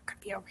over here, it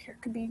could be over here,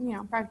 it could be, you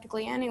know,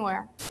 practically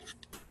anywhere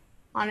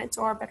on its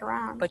orbit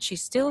around. But she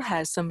still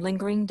has some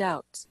lingering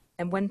doubts,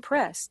 and when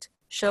pressed,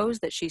 shows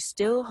that she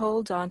still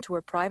holds on to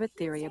her private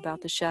theory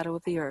about the shadow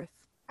of the Earth.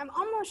 I'm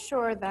almost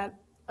sure that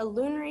a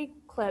lunar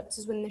eclipse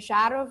is when the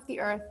shadow of the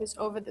Earth is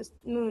over the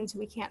moon so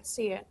we can't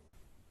see it.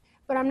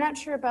 But I'm not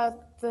sure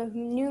about the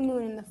new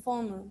moon and the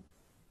full moon.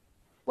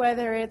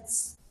 Whether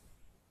it's,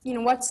 you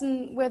know,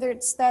 whether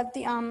it's that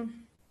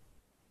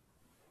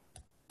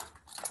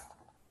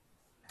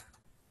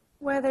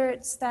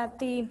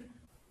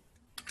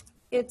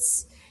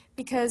it's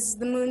because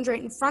the moon's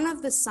right in front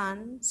of the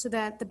sun so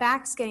that the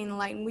back's getting the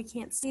light and we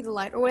can't see the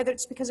light, or whether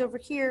it's because over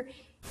here,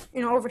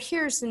 you know, over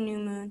here is the new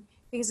moon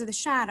because of the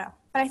shadow.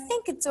 But I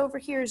think it's over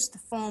here is the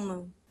full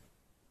moon.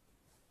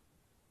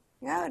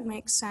 Yeah, that would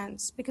make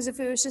sense, because if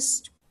it was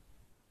just,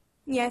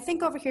 yeah, I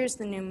think over here is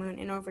the new moon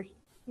and over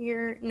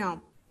here,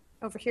 no,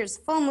 over here is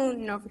the full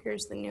moon and over here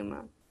is the new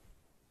moon.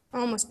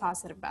 I'm almost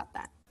positive about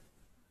that.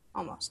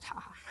 Almost,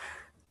 haha.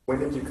 When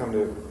did you come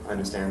to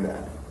understand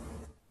that?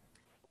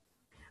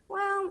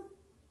 Well,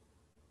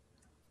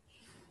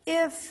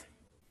 if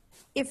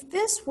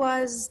this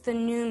was the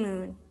new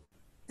moon,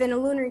 then a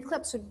lunar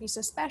eclipse would be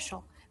so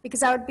special,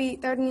 because that would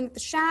mean that the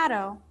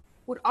shadow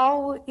would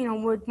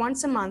would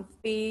once a month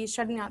be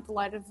shutting out the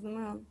light of the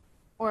moon,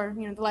 or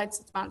you know, the lights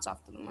that bounce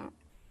off to the moon.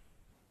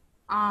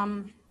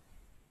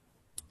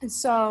 And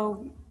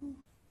so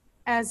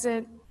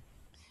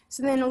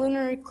then a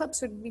lunar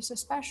eclipse wouldn't be so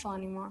special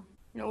anymore.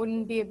 You know, it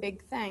wouldn't be a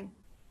big thing.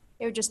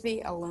 It would just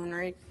be a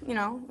lunar, you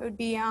know, it would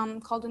be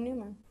called a new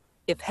moon.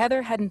 If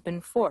Heather hadn't been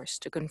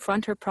forced to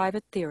confront her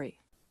private theory,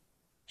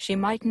 she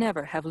might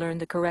never have learned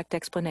the correct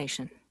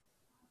explanation.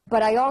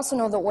 But I also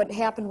know that what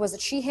happened was that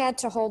she had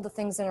to hold the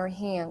things in her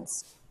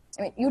hands.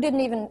 I mean, you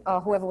didn't even,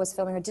 whoever was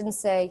filming her, didn't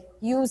say,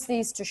 use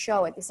these to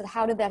show it. They said,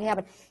 how did that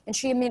happen? And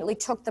she immediately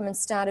took them and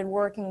started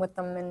working with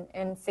them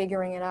and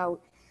figuring it out.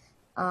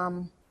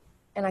 And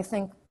I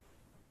think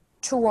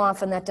too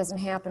often that doesn't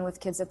happen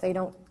with kids, that they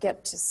don't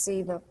get to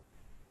see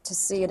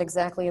it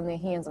exactly in their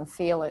hands and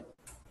feel it.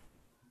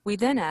 We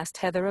then asked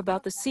Heather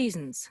about the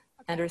seasons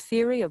and her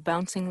theory of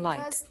bouncing light.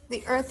 Because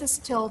the Earth is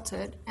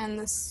tilted and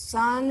the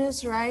sun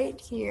is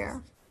right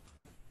here,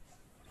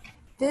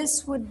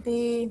 this would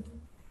be,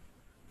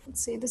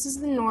 let's see, this is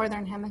the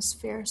northern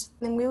hemisphere, so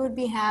then we would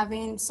be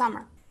having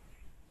summer.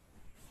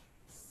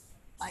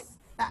 Like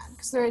that,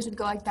 because the rays would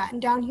go like that.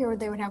 And down here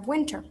they would have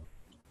winter.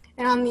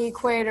 And on the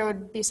equator it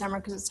would be summer,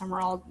 because it's summer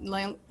all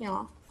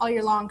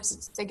year long,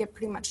 because they get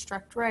pretty much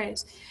direct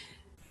rays.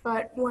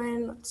 But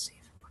when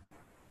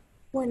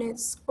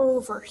it's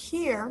over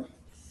here,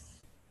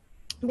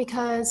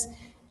 because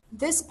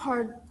this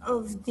part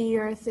of the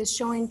Earth is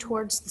showing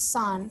towards the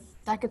sun,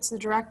 that gets the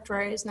direct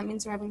rays, and that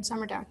means they're having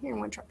summer down here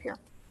and winter up here.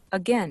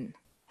 Again,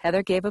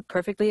 Heather gave a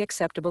perfectly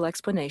acceptable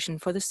explanation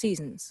for the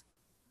seasons.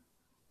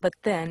 But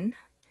then,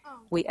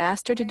 We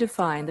asked her to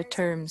define the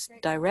terms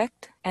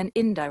direct and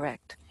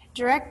indirect.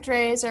 Direct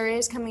rays are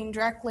rays coming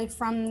directly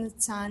from the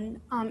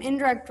sun.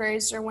 Indirect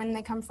rays are when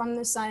they come from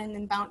the sun and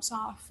then bounce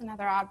off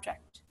another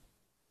object.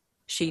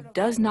 She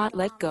does not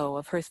let go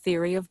of her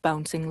theory of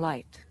bouncing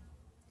light.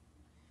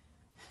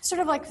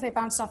 Sort of like if they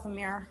bounced off a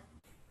mirror.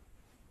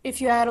 If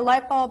you had a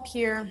light bulb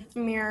here, a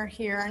mirror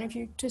here, and if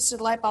you twisted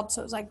a light bulb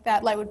so it was like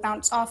that, light would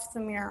bounce off the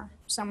mirror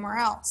somewhere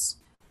else.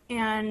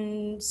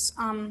 And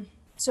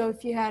so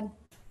if you had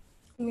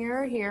a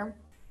mirror here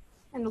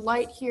and a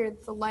light here,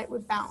 the light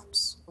would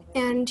bounce.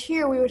 And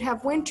here we would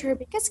have winter,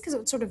 I guess because it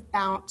would sort of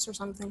bounce or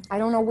something. I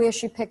don't know where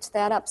she picked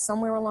that up.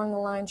 Somewhere along the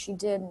line she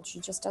did, and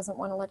she just doesn't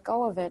want to let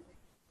go of it.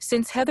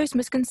 Since Heather's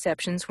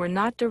misconceptions were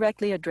not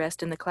directly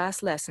addressed in the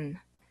class lesson,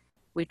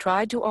 we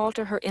tried to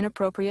alter her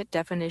inappropriate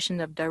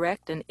definition of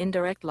direct and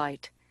indirect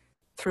light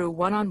through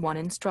one-on-one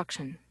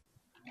instruction.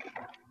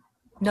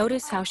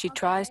 Notice how she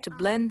tries to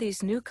blend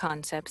these new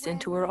concepts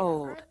into her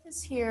old. Earth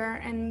is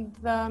here, and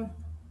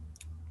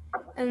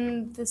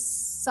the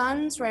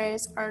sun's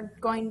rays are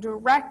going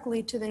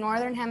directly to the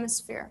northern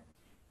hemisphere.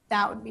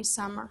 That would be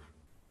summer,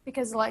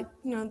 because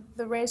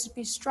the rays would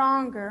be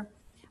stronger,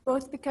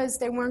 both because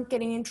they weren't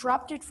getting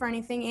interrupted for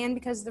anything and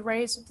because the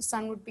rays of the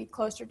sun would be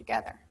closer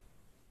together,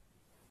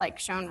 like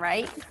shown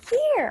right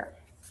here.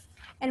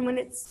 And when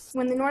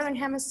the northern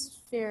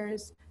hemisphere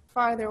is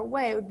farther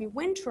away, it would be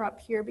winter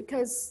up here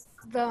because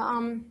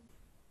the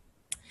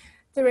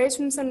rays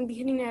from the sun would be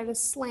hitting at a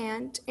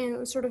slant and it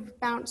would sort of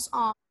bounce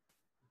off.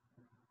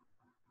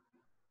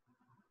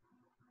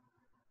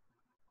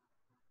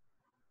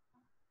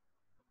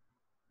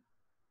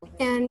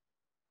 And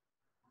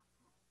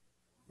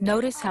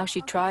notice how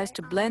she tries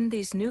to blend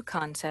these new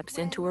concepts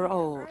into her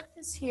old. Earth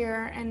is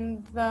here,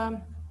 and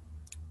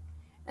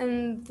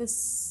the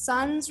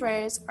sun's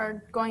rays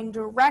are going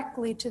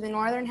directly to the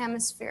northern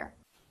hemisphere.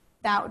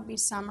 That would be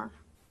summer,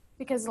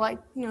 because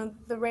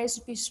the rays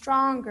would be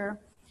stronger,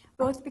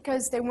 both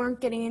because they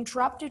weren't getting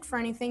interrupted for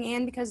anything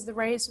and because the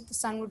rays of the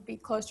sun would be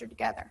closer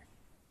together,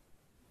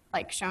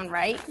 like shown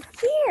right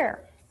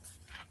here.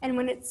 And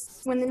when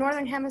the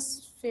northern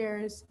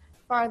hemisphere is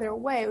farther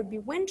away, it would be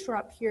winter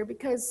up here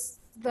because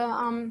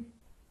the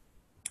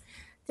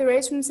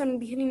rays from the sun would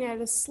be hitting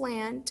at a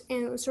slant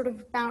and it would sort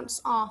of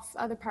bounce off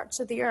other parts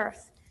of the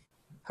earth.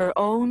 Her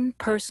own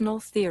personal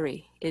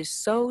theory is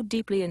so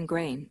deeply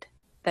ingrained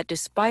that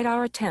despite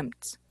our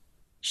attempts,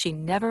 she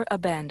never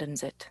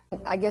abandons it.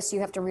 I guess you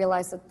have to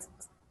realize that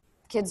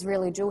kids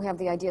really do have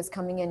the ideas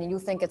coming in, and you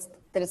think that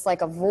it's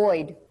like a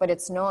void, but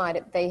it's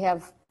not. They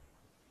have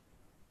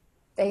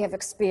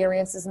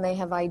experiences and they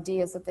have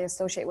ideas that they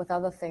associate with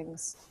other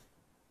things.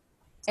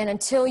 And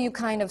until you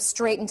kind of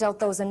straightened out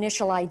those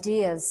initial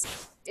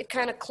ideas, it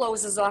kind of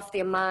closes off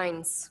their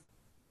minds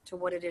to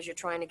what it is you're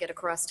trying to get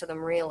across to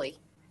them, really.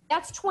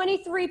 That's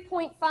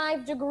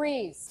 23.5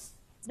 degrees.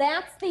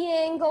 That's the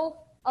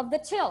angle of the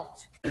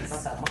tilt.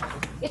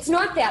 It's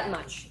not that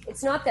much.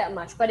 It's not that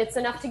much, but it's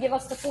enough to give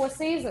us the 4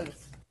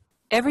 seasons.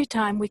 Every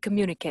time we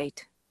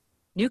communicate,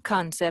 new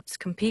concepts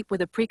compete with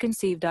the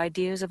preconceived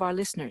ideas of our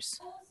listeners.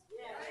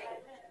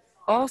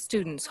 All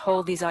students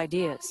hold these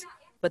ideas,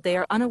 but they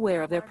are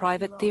unaware of their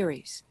private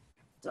theories.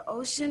 The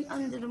ocean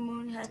under the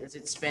moon As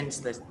it spins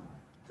the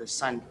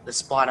sun, the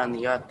spot on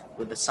the earth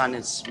where the sun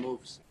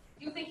moves.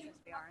 Do you think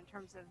we are in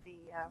terms of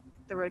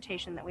the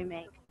rotation that we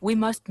make? We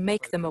must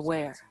make them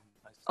aware.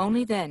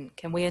 Only then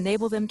can we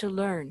enable them to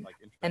learn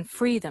and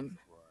free them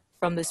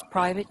from this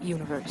private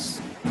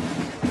universe.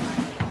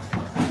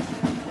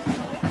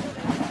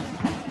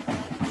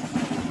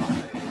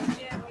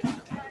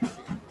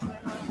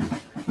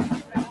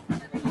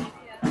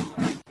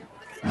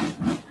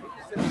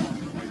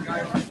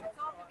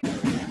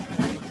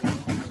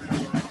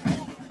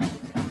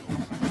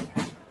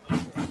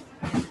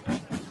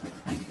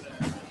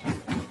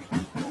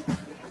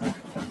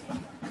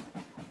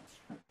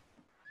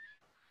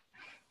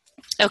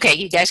 Okay,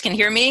 you guys can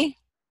hear me?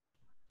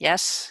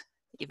 Yes?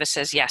 Eva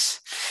says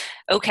yes.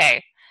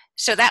 Okay,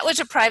 so that was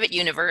a private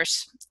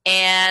universe,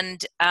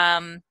 and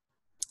I'm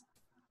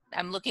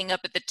looking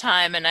up at the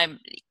time, and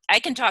I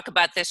can talk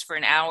about this for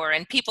an hour,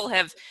 and people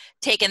have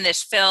taken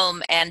this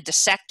film and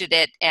dissected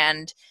it,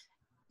 and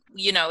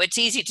it's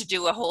easy to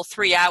do a whole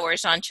 3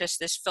 hours on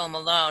just this film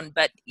alone,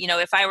 but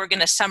if I were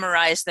going to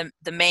summarize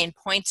the main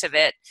points of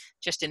it,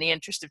 just in the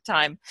interest of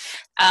time,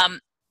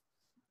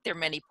 there are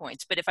many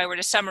points, but if I were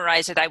to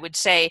summarize it, I would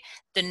say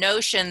the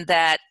notion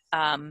that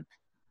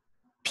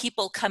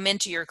people come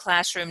into your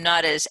classroom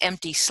not as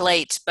empty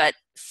slates, but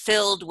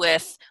filled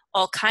with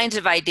all kinds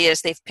of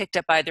ideas they've picked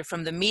up either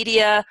from the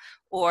media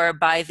or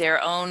by their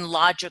own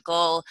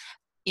logical,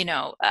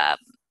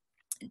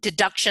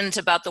 deductions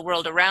about the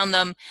world around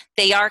them.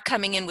 They are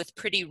coming in with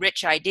pretty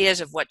rich ideas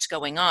of what's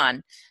going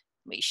on.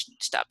 We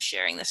should stop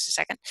sharing this a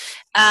second.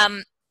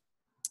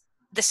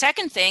 The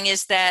second thing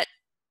is that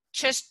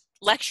just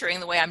lecturing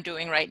the way I'm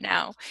doing right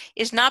now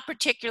is not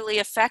particularly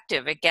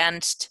effective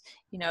against,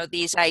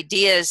 these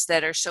ideas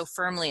that are so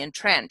firmly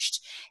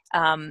entrenched.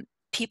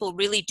 People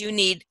really do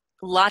need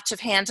lots of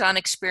hands-on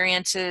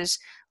experiences,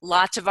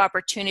 lots of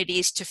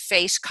opportunities to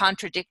face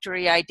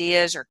contradictory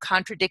ideas or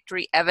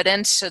contradictory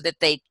evidence so that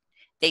they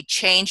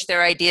change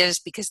their ideas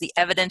because the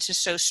evidence is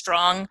so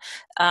strong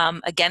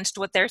against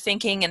what they're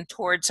thinking and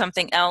toward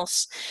something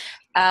else.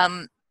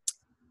 And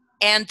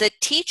the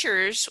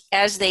teachers,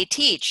 as they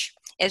teach,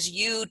 as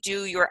you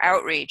do your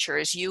outreach or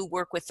as you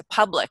work with the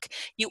public,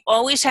 you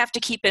always have to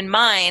keep in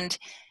mind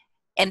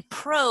and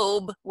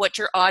probe what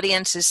your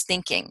audience is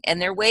thinking.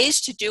 And there are ways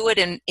to do it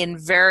in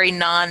very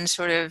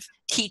sort of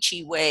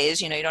teachy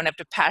ways. You don't have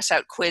to pass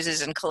out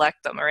quizzes and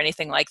collect them or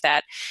anything like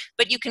that.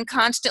 But you can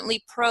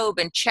constantly probe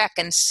and check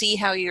and see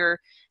how your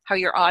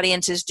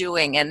audience is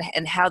doing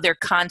and how their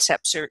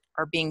concepts are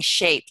being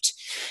shaped.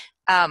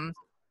 Are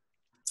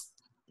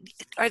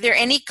there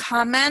any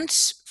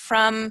comments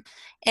from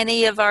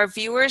any of our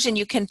viewers? And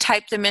you can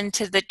type them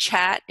into the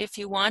chat if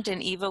you want,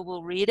 and Eva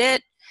will read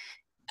it.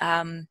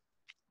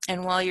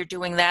 And while you're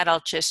doing that,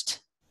 I'll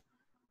just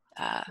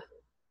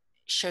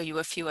show you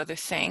a few other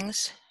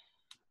things.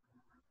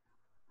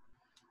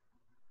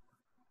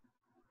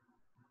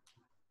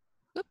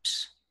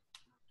 Oops.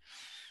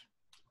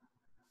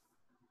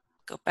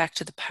 Go back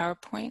to the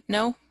PowerPoint.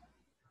 No?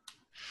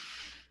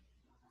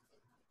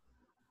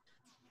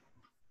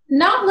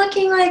 Not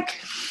looking like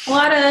a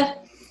lot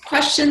of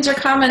questions or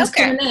comments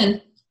coming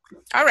in.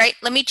 All right,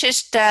 let me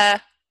just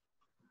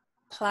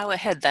plow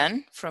ahead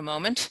then for a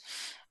moment.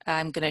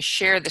 I'm going to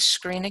share the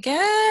screen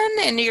again,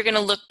 and you're going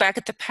to look back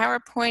at the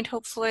PowerPoint,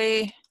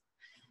 hopefully.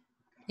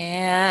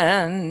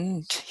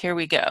 And here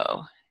we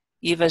go.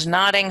 Eva's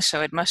nodding,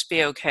 so it must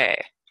be okay.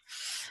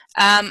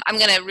 I'm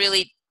going to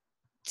really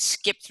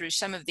skip through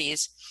some of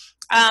these.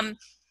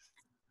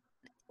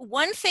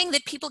 One thing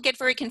that people get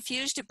very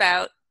confused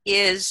about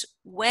is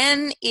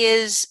when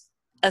is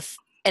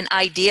an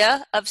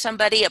idea of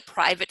somebody a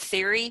private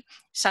theory,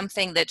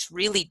 something that's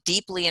really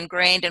deeply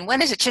ingrained, and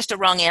when is it just a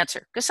wrong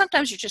answer? Because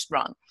sometimes you're just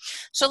wrong.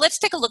 So let's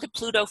take a look at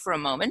Pluto for a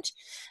moment.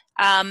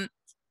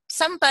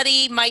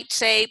 Somebody might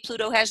say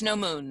Pluto has no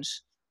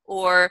moons,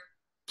 or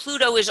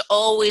Pluto is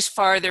always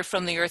farther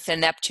from the Earth than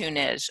Neptune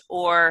is,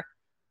 or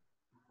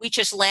we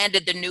just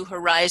landed the New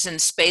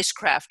Horizons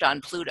spacecraft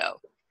on Pluto.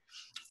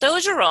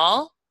 Those are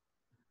all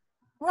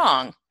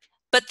wrong,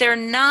 but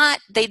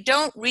they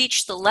don't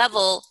reach the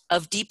level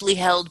of deeply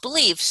held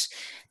beliefs.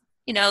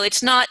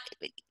 It's not,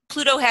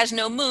 Pluto has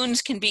no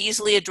moons can be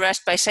easily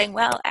addressed by saying,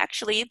 well,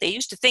 actually, they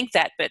used to think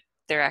that, but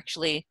they're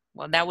actually,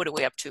 well, now what are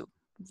we up to?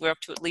 We're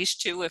up to at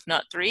least 2, if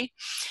not 3.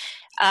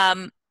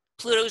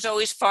 Pluto's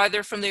always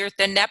farther from the Earth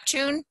than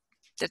Neptune.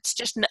 That's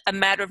just a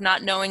matter of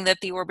not knowing that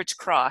the orbits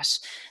cross.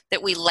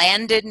 That we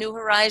landed New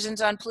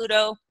Horizons on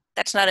Pluto,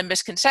 that's not a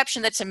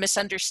misconception, that's a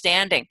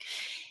misunderstanding.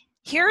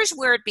 Here's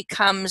where it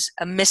becomes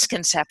a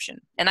misconception.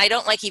 And I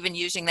don't like even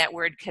using that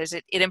word because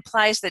it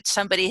implies that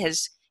somebody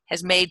has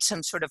made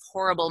some sort of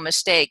horrible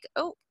mistake.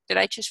 Oh, did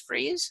I just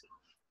freeze?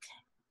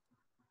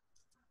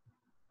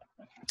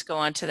 Let's go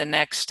on to the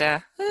next,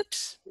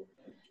 oops.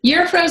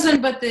 You're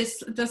frozen, but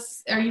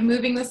are you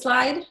moving the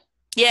slide?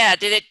 Yeah,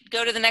 did it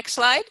go to the next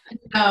slide?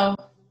 No.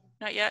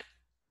 Not yet.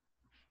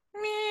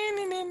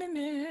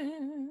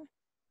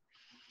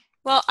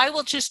 Well, I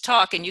will just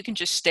talk and you can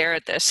just stare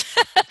at this.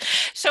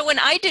 So when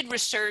I did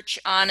research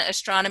on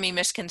astronomy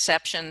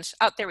misconceptions,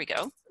 there we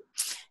go.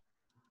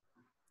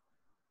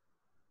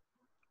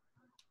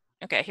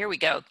 Okay, here we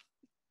go.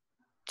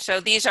 So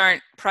these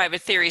aren't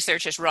private theories, they're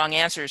just wrong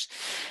answers.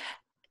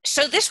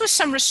 So this was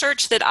some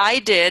research that I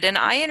did, and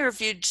I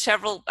interviewed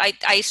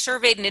I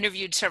surveyed and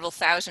interviewed several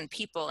thousand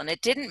people, and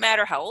it didn't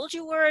matter how old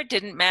you were, it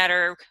didn't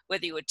matter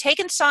whether you had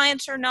taken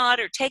science or not,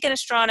 or taken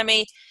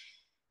astronomy.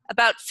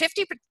 About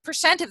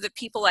 50% of the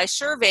people I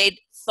surveyed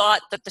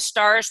thought that the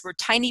stars were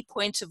tiny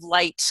points of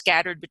light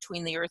scattered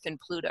between the Earth and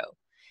Pluto.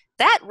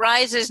 That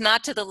rises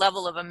not to the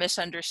level of a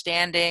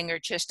misunderstanding or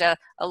just a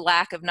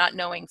lack of not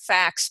knowing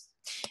facts.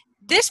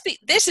 This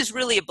is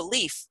really a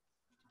belief.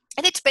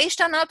 And it's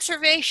based on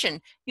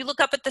observation. You look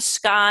up at the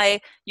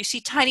sky, you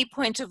see tiny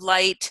points of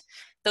light.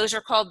 Those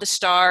are called the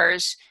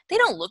stars. They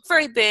don't look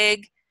very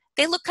big.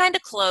 They look kind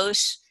of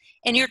close.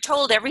 And you're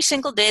told every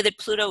single day that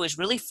Pluto is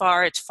really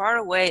far. It's far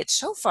away. It's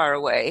so far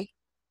away.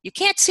 You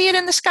can't see it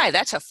in the sky.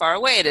 That's how far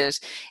away it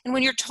is. And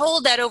when you're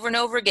told that over and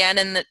over again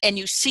and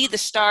you see the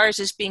stars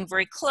as being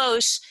very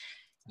close,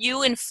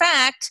 you in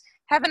fact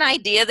have an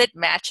idea that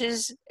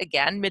matches,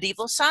 again,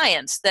 medieval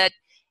science, that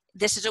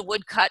this is a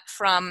woodcut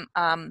from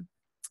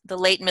the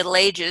late Middle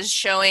Ages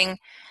showing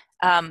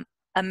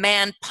a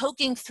man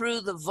poking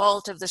through the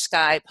vault of the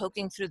sky,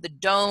 poking through the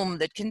dome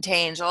that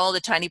contains all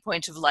the tiny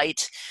points of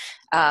light.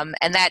 And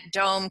that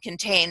dome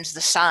contains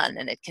the sun,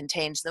 and it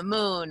contains the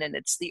moon, and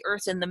it's the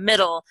Earth in the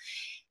middle.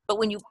 But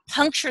when you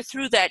puncture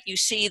through that, you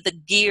see the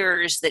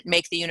gears that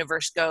make the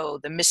universe go,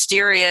 the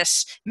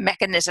mysterious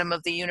mechanism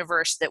of the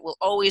universe that will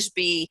always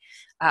be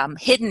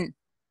hidden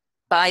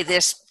by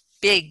this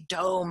big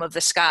dome of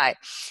the sky.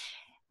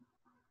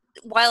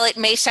 While it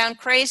may sound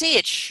crazy,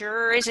 it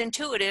sure is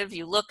intuitive.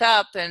 You look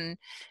up and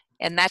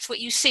that's what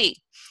you see.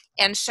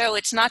 And so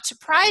it's not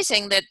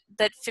surprising that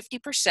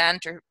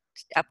 50% or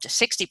up to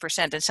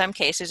 60% in some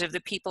cases of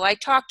the people I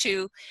talk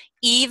to,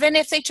 even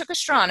if they took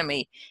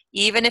astronomy,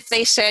 even if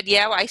they said,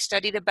 yeah, I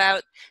studied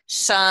about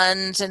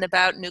suns and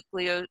about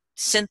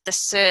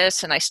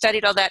nucleosynthesis and I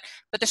studied all that,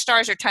 but the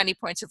stars are tiny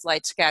points of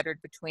light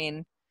scattered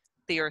between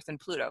the Earth and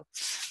Pluto.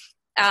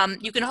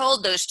 You can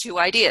hold those two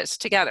ideas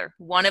together.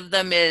 One of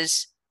them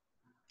is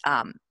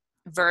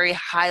very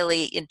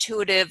highly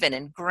intuitive and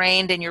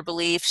ingrained in your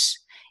beliefs,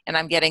 and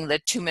I'm getting the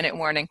 2-minute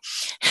warning.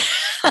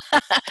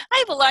 I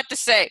have a lot to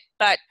say,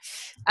 but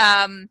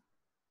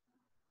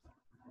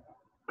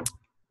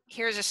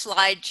here's a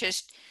slide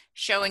just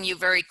showing you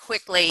very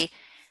quickly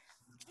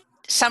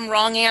some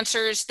wrong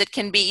answers that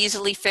can be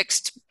easily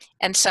fixed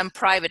and some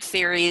private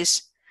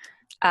theories.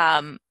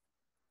 And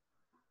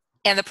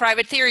the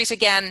private theories,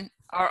 again,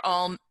 are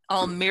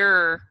all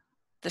mirror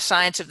the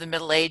science of the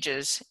Middle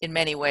Ages in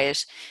many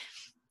ways.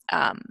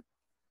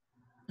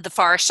 The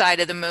far side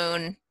of the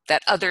moon,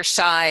 that other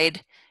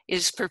side,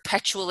 is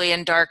perpetually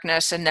in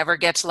darkness and never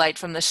gets light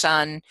from the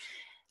sun,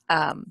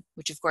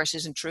 which of course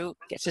isn't true.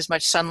 It gets as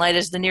much sunlight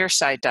as the near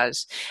side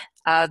does.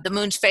 The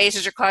moon's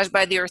phases are caused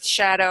by the Earth's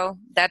shadow.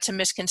 That's a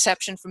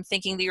misconception from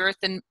thinking the Earth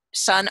and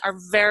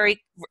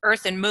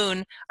Earth and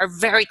moon are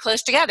very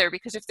close together,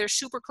 because if they're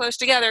super close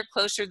together,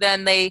 closer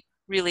than they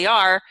really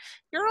are,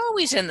 you're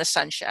always in the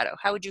sun shadow.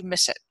 How would you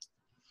miss it?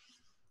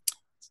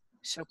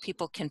 So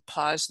people can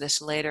pause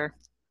this later.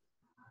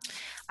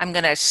 I'm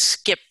going to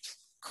skip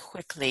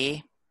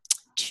quickly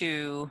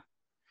to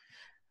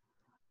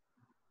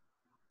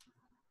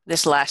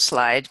this last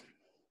slide.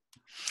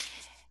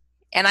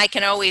 And I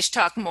can always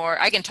talk more.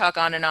 I can talk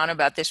on and on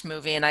about this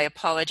movie, and I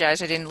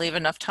apologize I didn't leave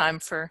enough time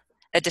for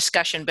a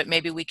discussion, but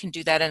maybe we can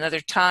do that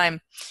another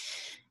time.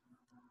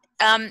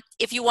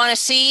 If you want to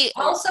see...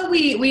 Also,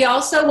 we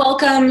also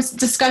welcome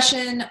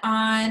discussion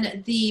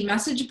on the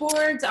message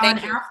boards on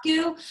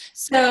AFGU.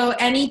 So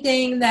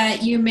anything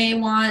that you may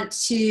want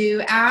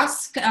to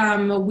ask,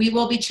 we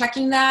will be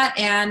checking that,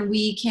 and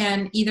we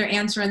can either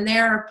answer in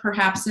there or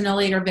perhaps in a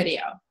later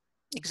video.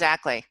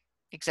 Exactly.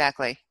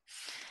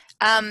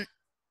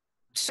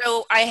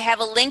 So I have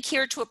a link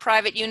here to A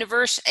Private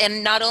Universe,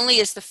 and not only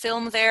is the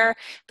film there,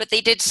 but they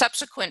did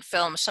subsequent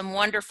films, some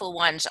wonderful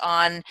ones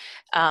on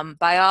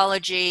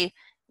biology.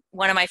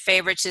 One of my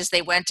favorites is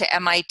they went to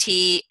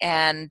MIT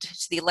and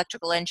the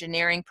electrical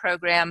engineering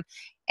program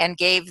and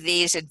gave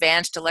these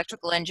advanced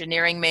electrical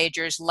engineering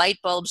majors light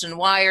bulbs and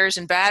wires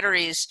and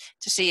batteries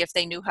to see if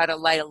they knew how to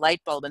light a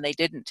light bulb, and they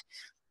didn't,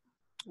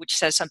 which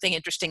says something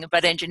interesting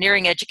about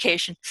engineering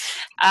education.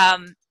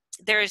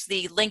 There's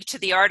the link to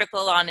the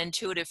article on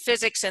intuitive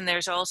physics, and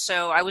there's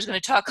also, I was going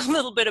to talk a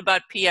little bit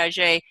about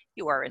Piaget.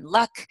 You are in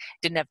luck,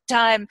 didn't have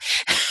time.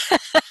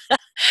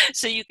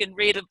 So you can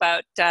read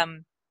about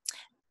the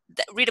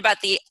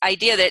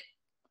idea that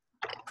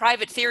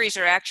private theories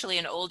are actually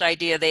an old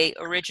idea. They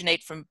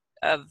originate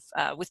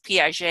with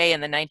Piaget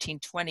in the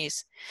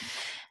 1920s.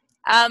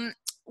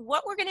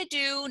 What we're going to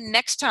do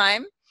next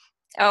time,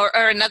 or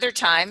another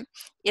time,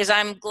 is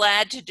I'm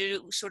glad to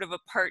do sort of a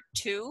part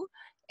 2.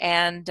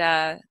 And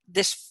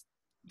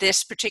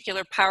this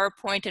particular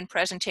PowerPoint and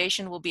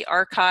presentation will be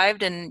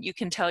archived, and you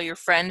can tell your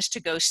friends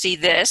to go see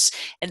this.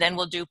 And then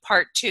we'll do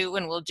part 2,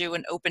 and we'll do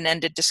an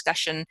open-ended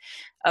discussion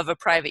of A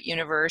Private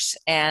Universe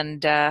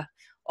and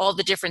all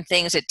the different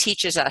things it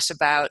teaches us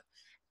about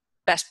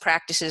best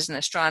practices in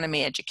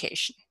astronomy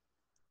education.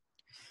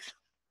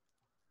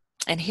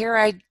 And here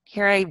I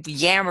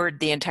yammered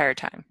the entire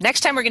time.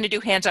 Next time we're going to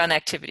do hands-on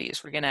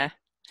activities. We're going to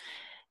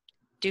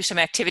do some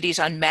activities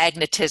on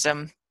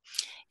magnetism.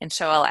 And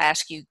so I'll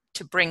ask you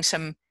to bring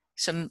some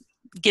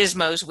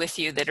gizmos with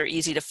you that are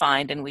easy to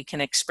find, and we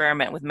can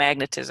experiment with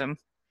magnetism.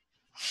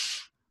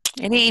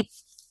 Any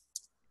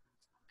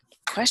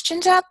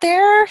questions out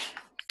there?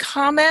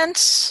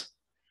 Comments?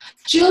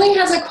 Julie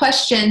has a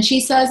question. She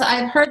says,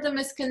 I've heard the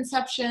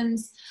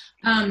misconceptions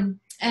and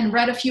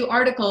read a few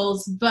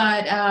articles,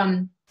 but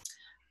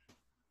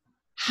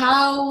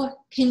how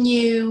can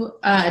you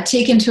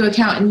take into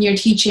account in your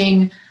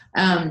teaching,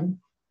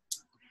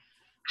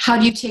 how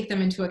do you take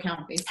them into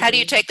account, basically? How do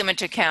you take them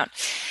into account?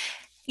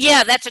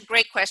 Yeah, that's a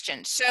great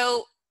question.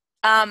 So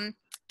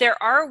there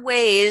are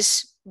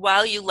ways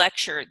while you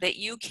lecture that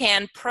you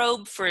can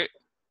probe for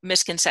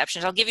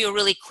misconceptions. I'll give you a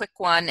really quick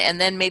one,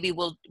 and then maybe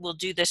we'll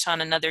do this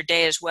on another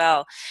day as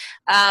well.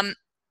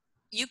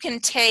 You can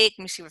take,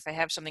 let me see if I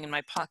have something in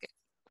my pocket.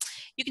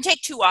 You can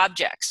take 2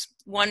 objects,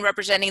 one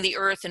representing the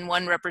Earth and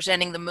one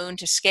representing the moon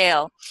to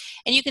scale.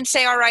 And you can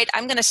say, all right,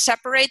 I'm going to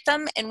separate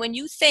them. And when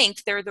you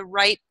think they're the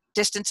right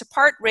distance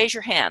apart, raise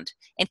your hand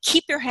and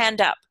keep your hand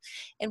up.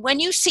 And when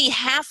you see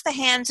half the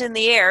hands in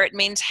the air, it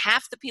means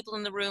half the people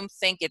in the room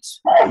think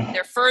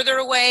they're further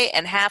away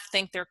and half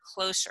think they're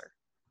closer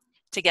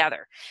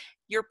together.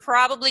 You're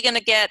probably going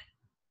to get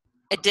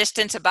a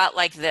distance about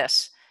like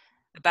this,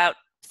 about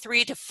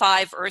 3 to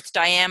 5 Earth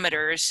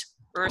diameters,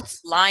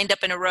 Earths lined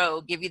up in a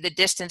row, give you the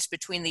distance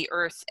between the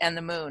Earth and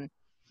the moon.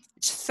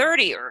 It's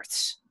 30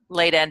 Earths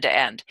laid end to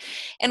end.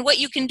 And what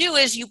you can do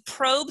is you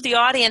probe the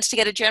audience to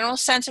get a general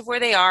sense of where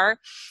they are.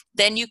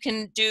 Then you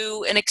can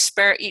do an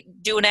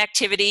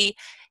activity,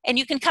 and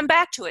you can come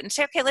back to it and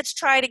say, okay, let's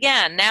try it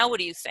again. Now what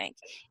do you think?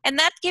 And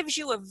that gives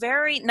you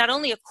not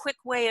only a quick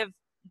way of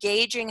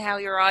gauging how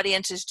your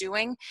audience is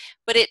doing,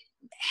 but it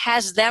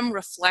has them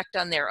reflect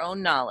on their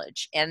own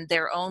knowledge and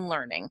their own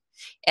learning,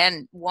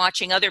 and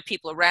watching other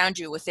people around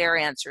you with their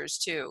answers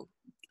too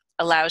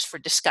allows for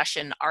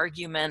discussion,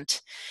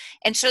 argument.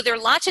 And so there are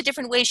lots of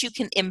different ways you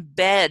can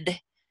embed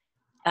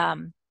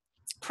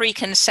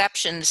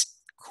preconceptions,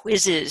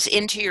 quizzes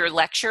into your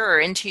lecture or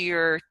into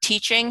your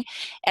teaching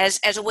as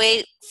a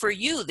way for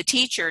you, the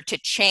teacher, to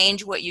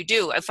change what you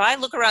do. If I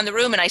look around the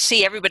room and I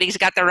see everybody's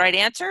got the right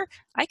answer,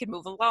 I can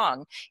move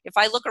along. If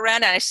I look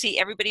around and I see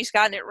everybody's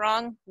gotten it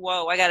wrong,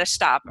 whoa, I got to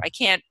stop.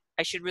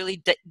 I should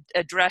really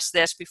address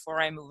this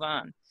before I move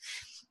on.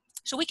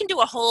 So we can do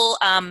a whole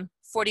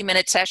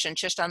 40-minute session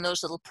just on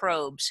those little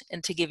probes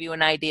and to give you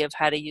an idea of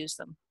how to use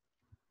them.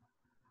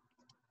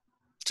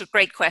 It's a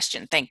great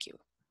question. Thank you.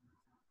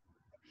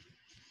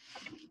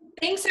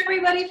 Thanks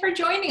everybody for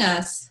joining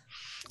us.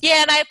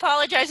 Yeah, and I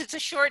apologize. It's a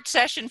short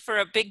session for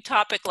a big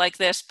topic like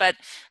this, but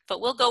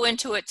we'll go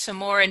into it some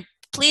more. And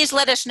please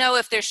let us know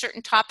if there's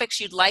certain topics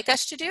you'd like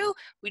us to do.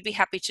 We'd be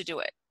happy to do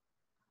it.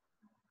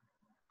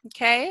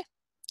 Okay.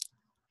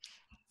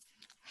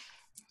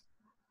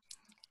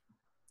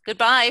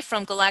 Goodbye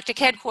from Galactic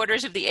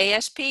Headquarters of the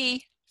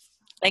ASP.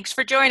 Thanks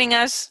for joining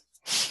us.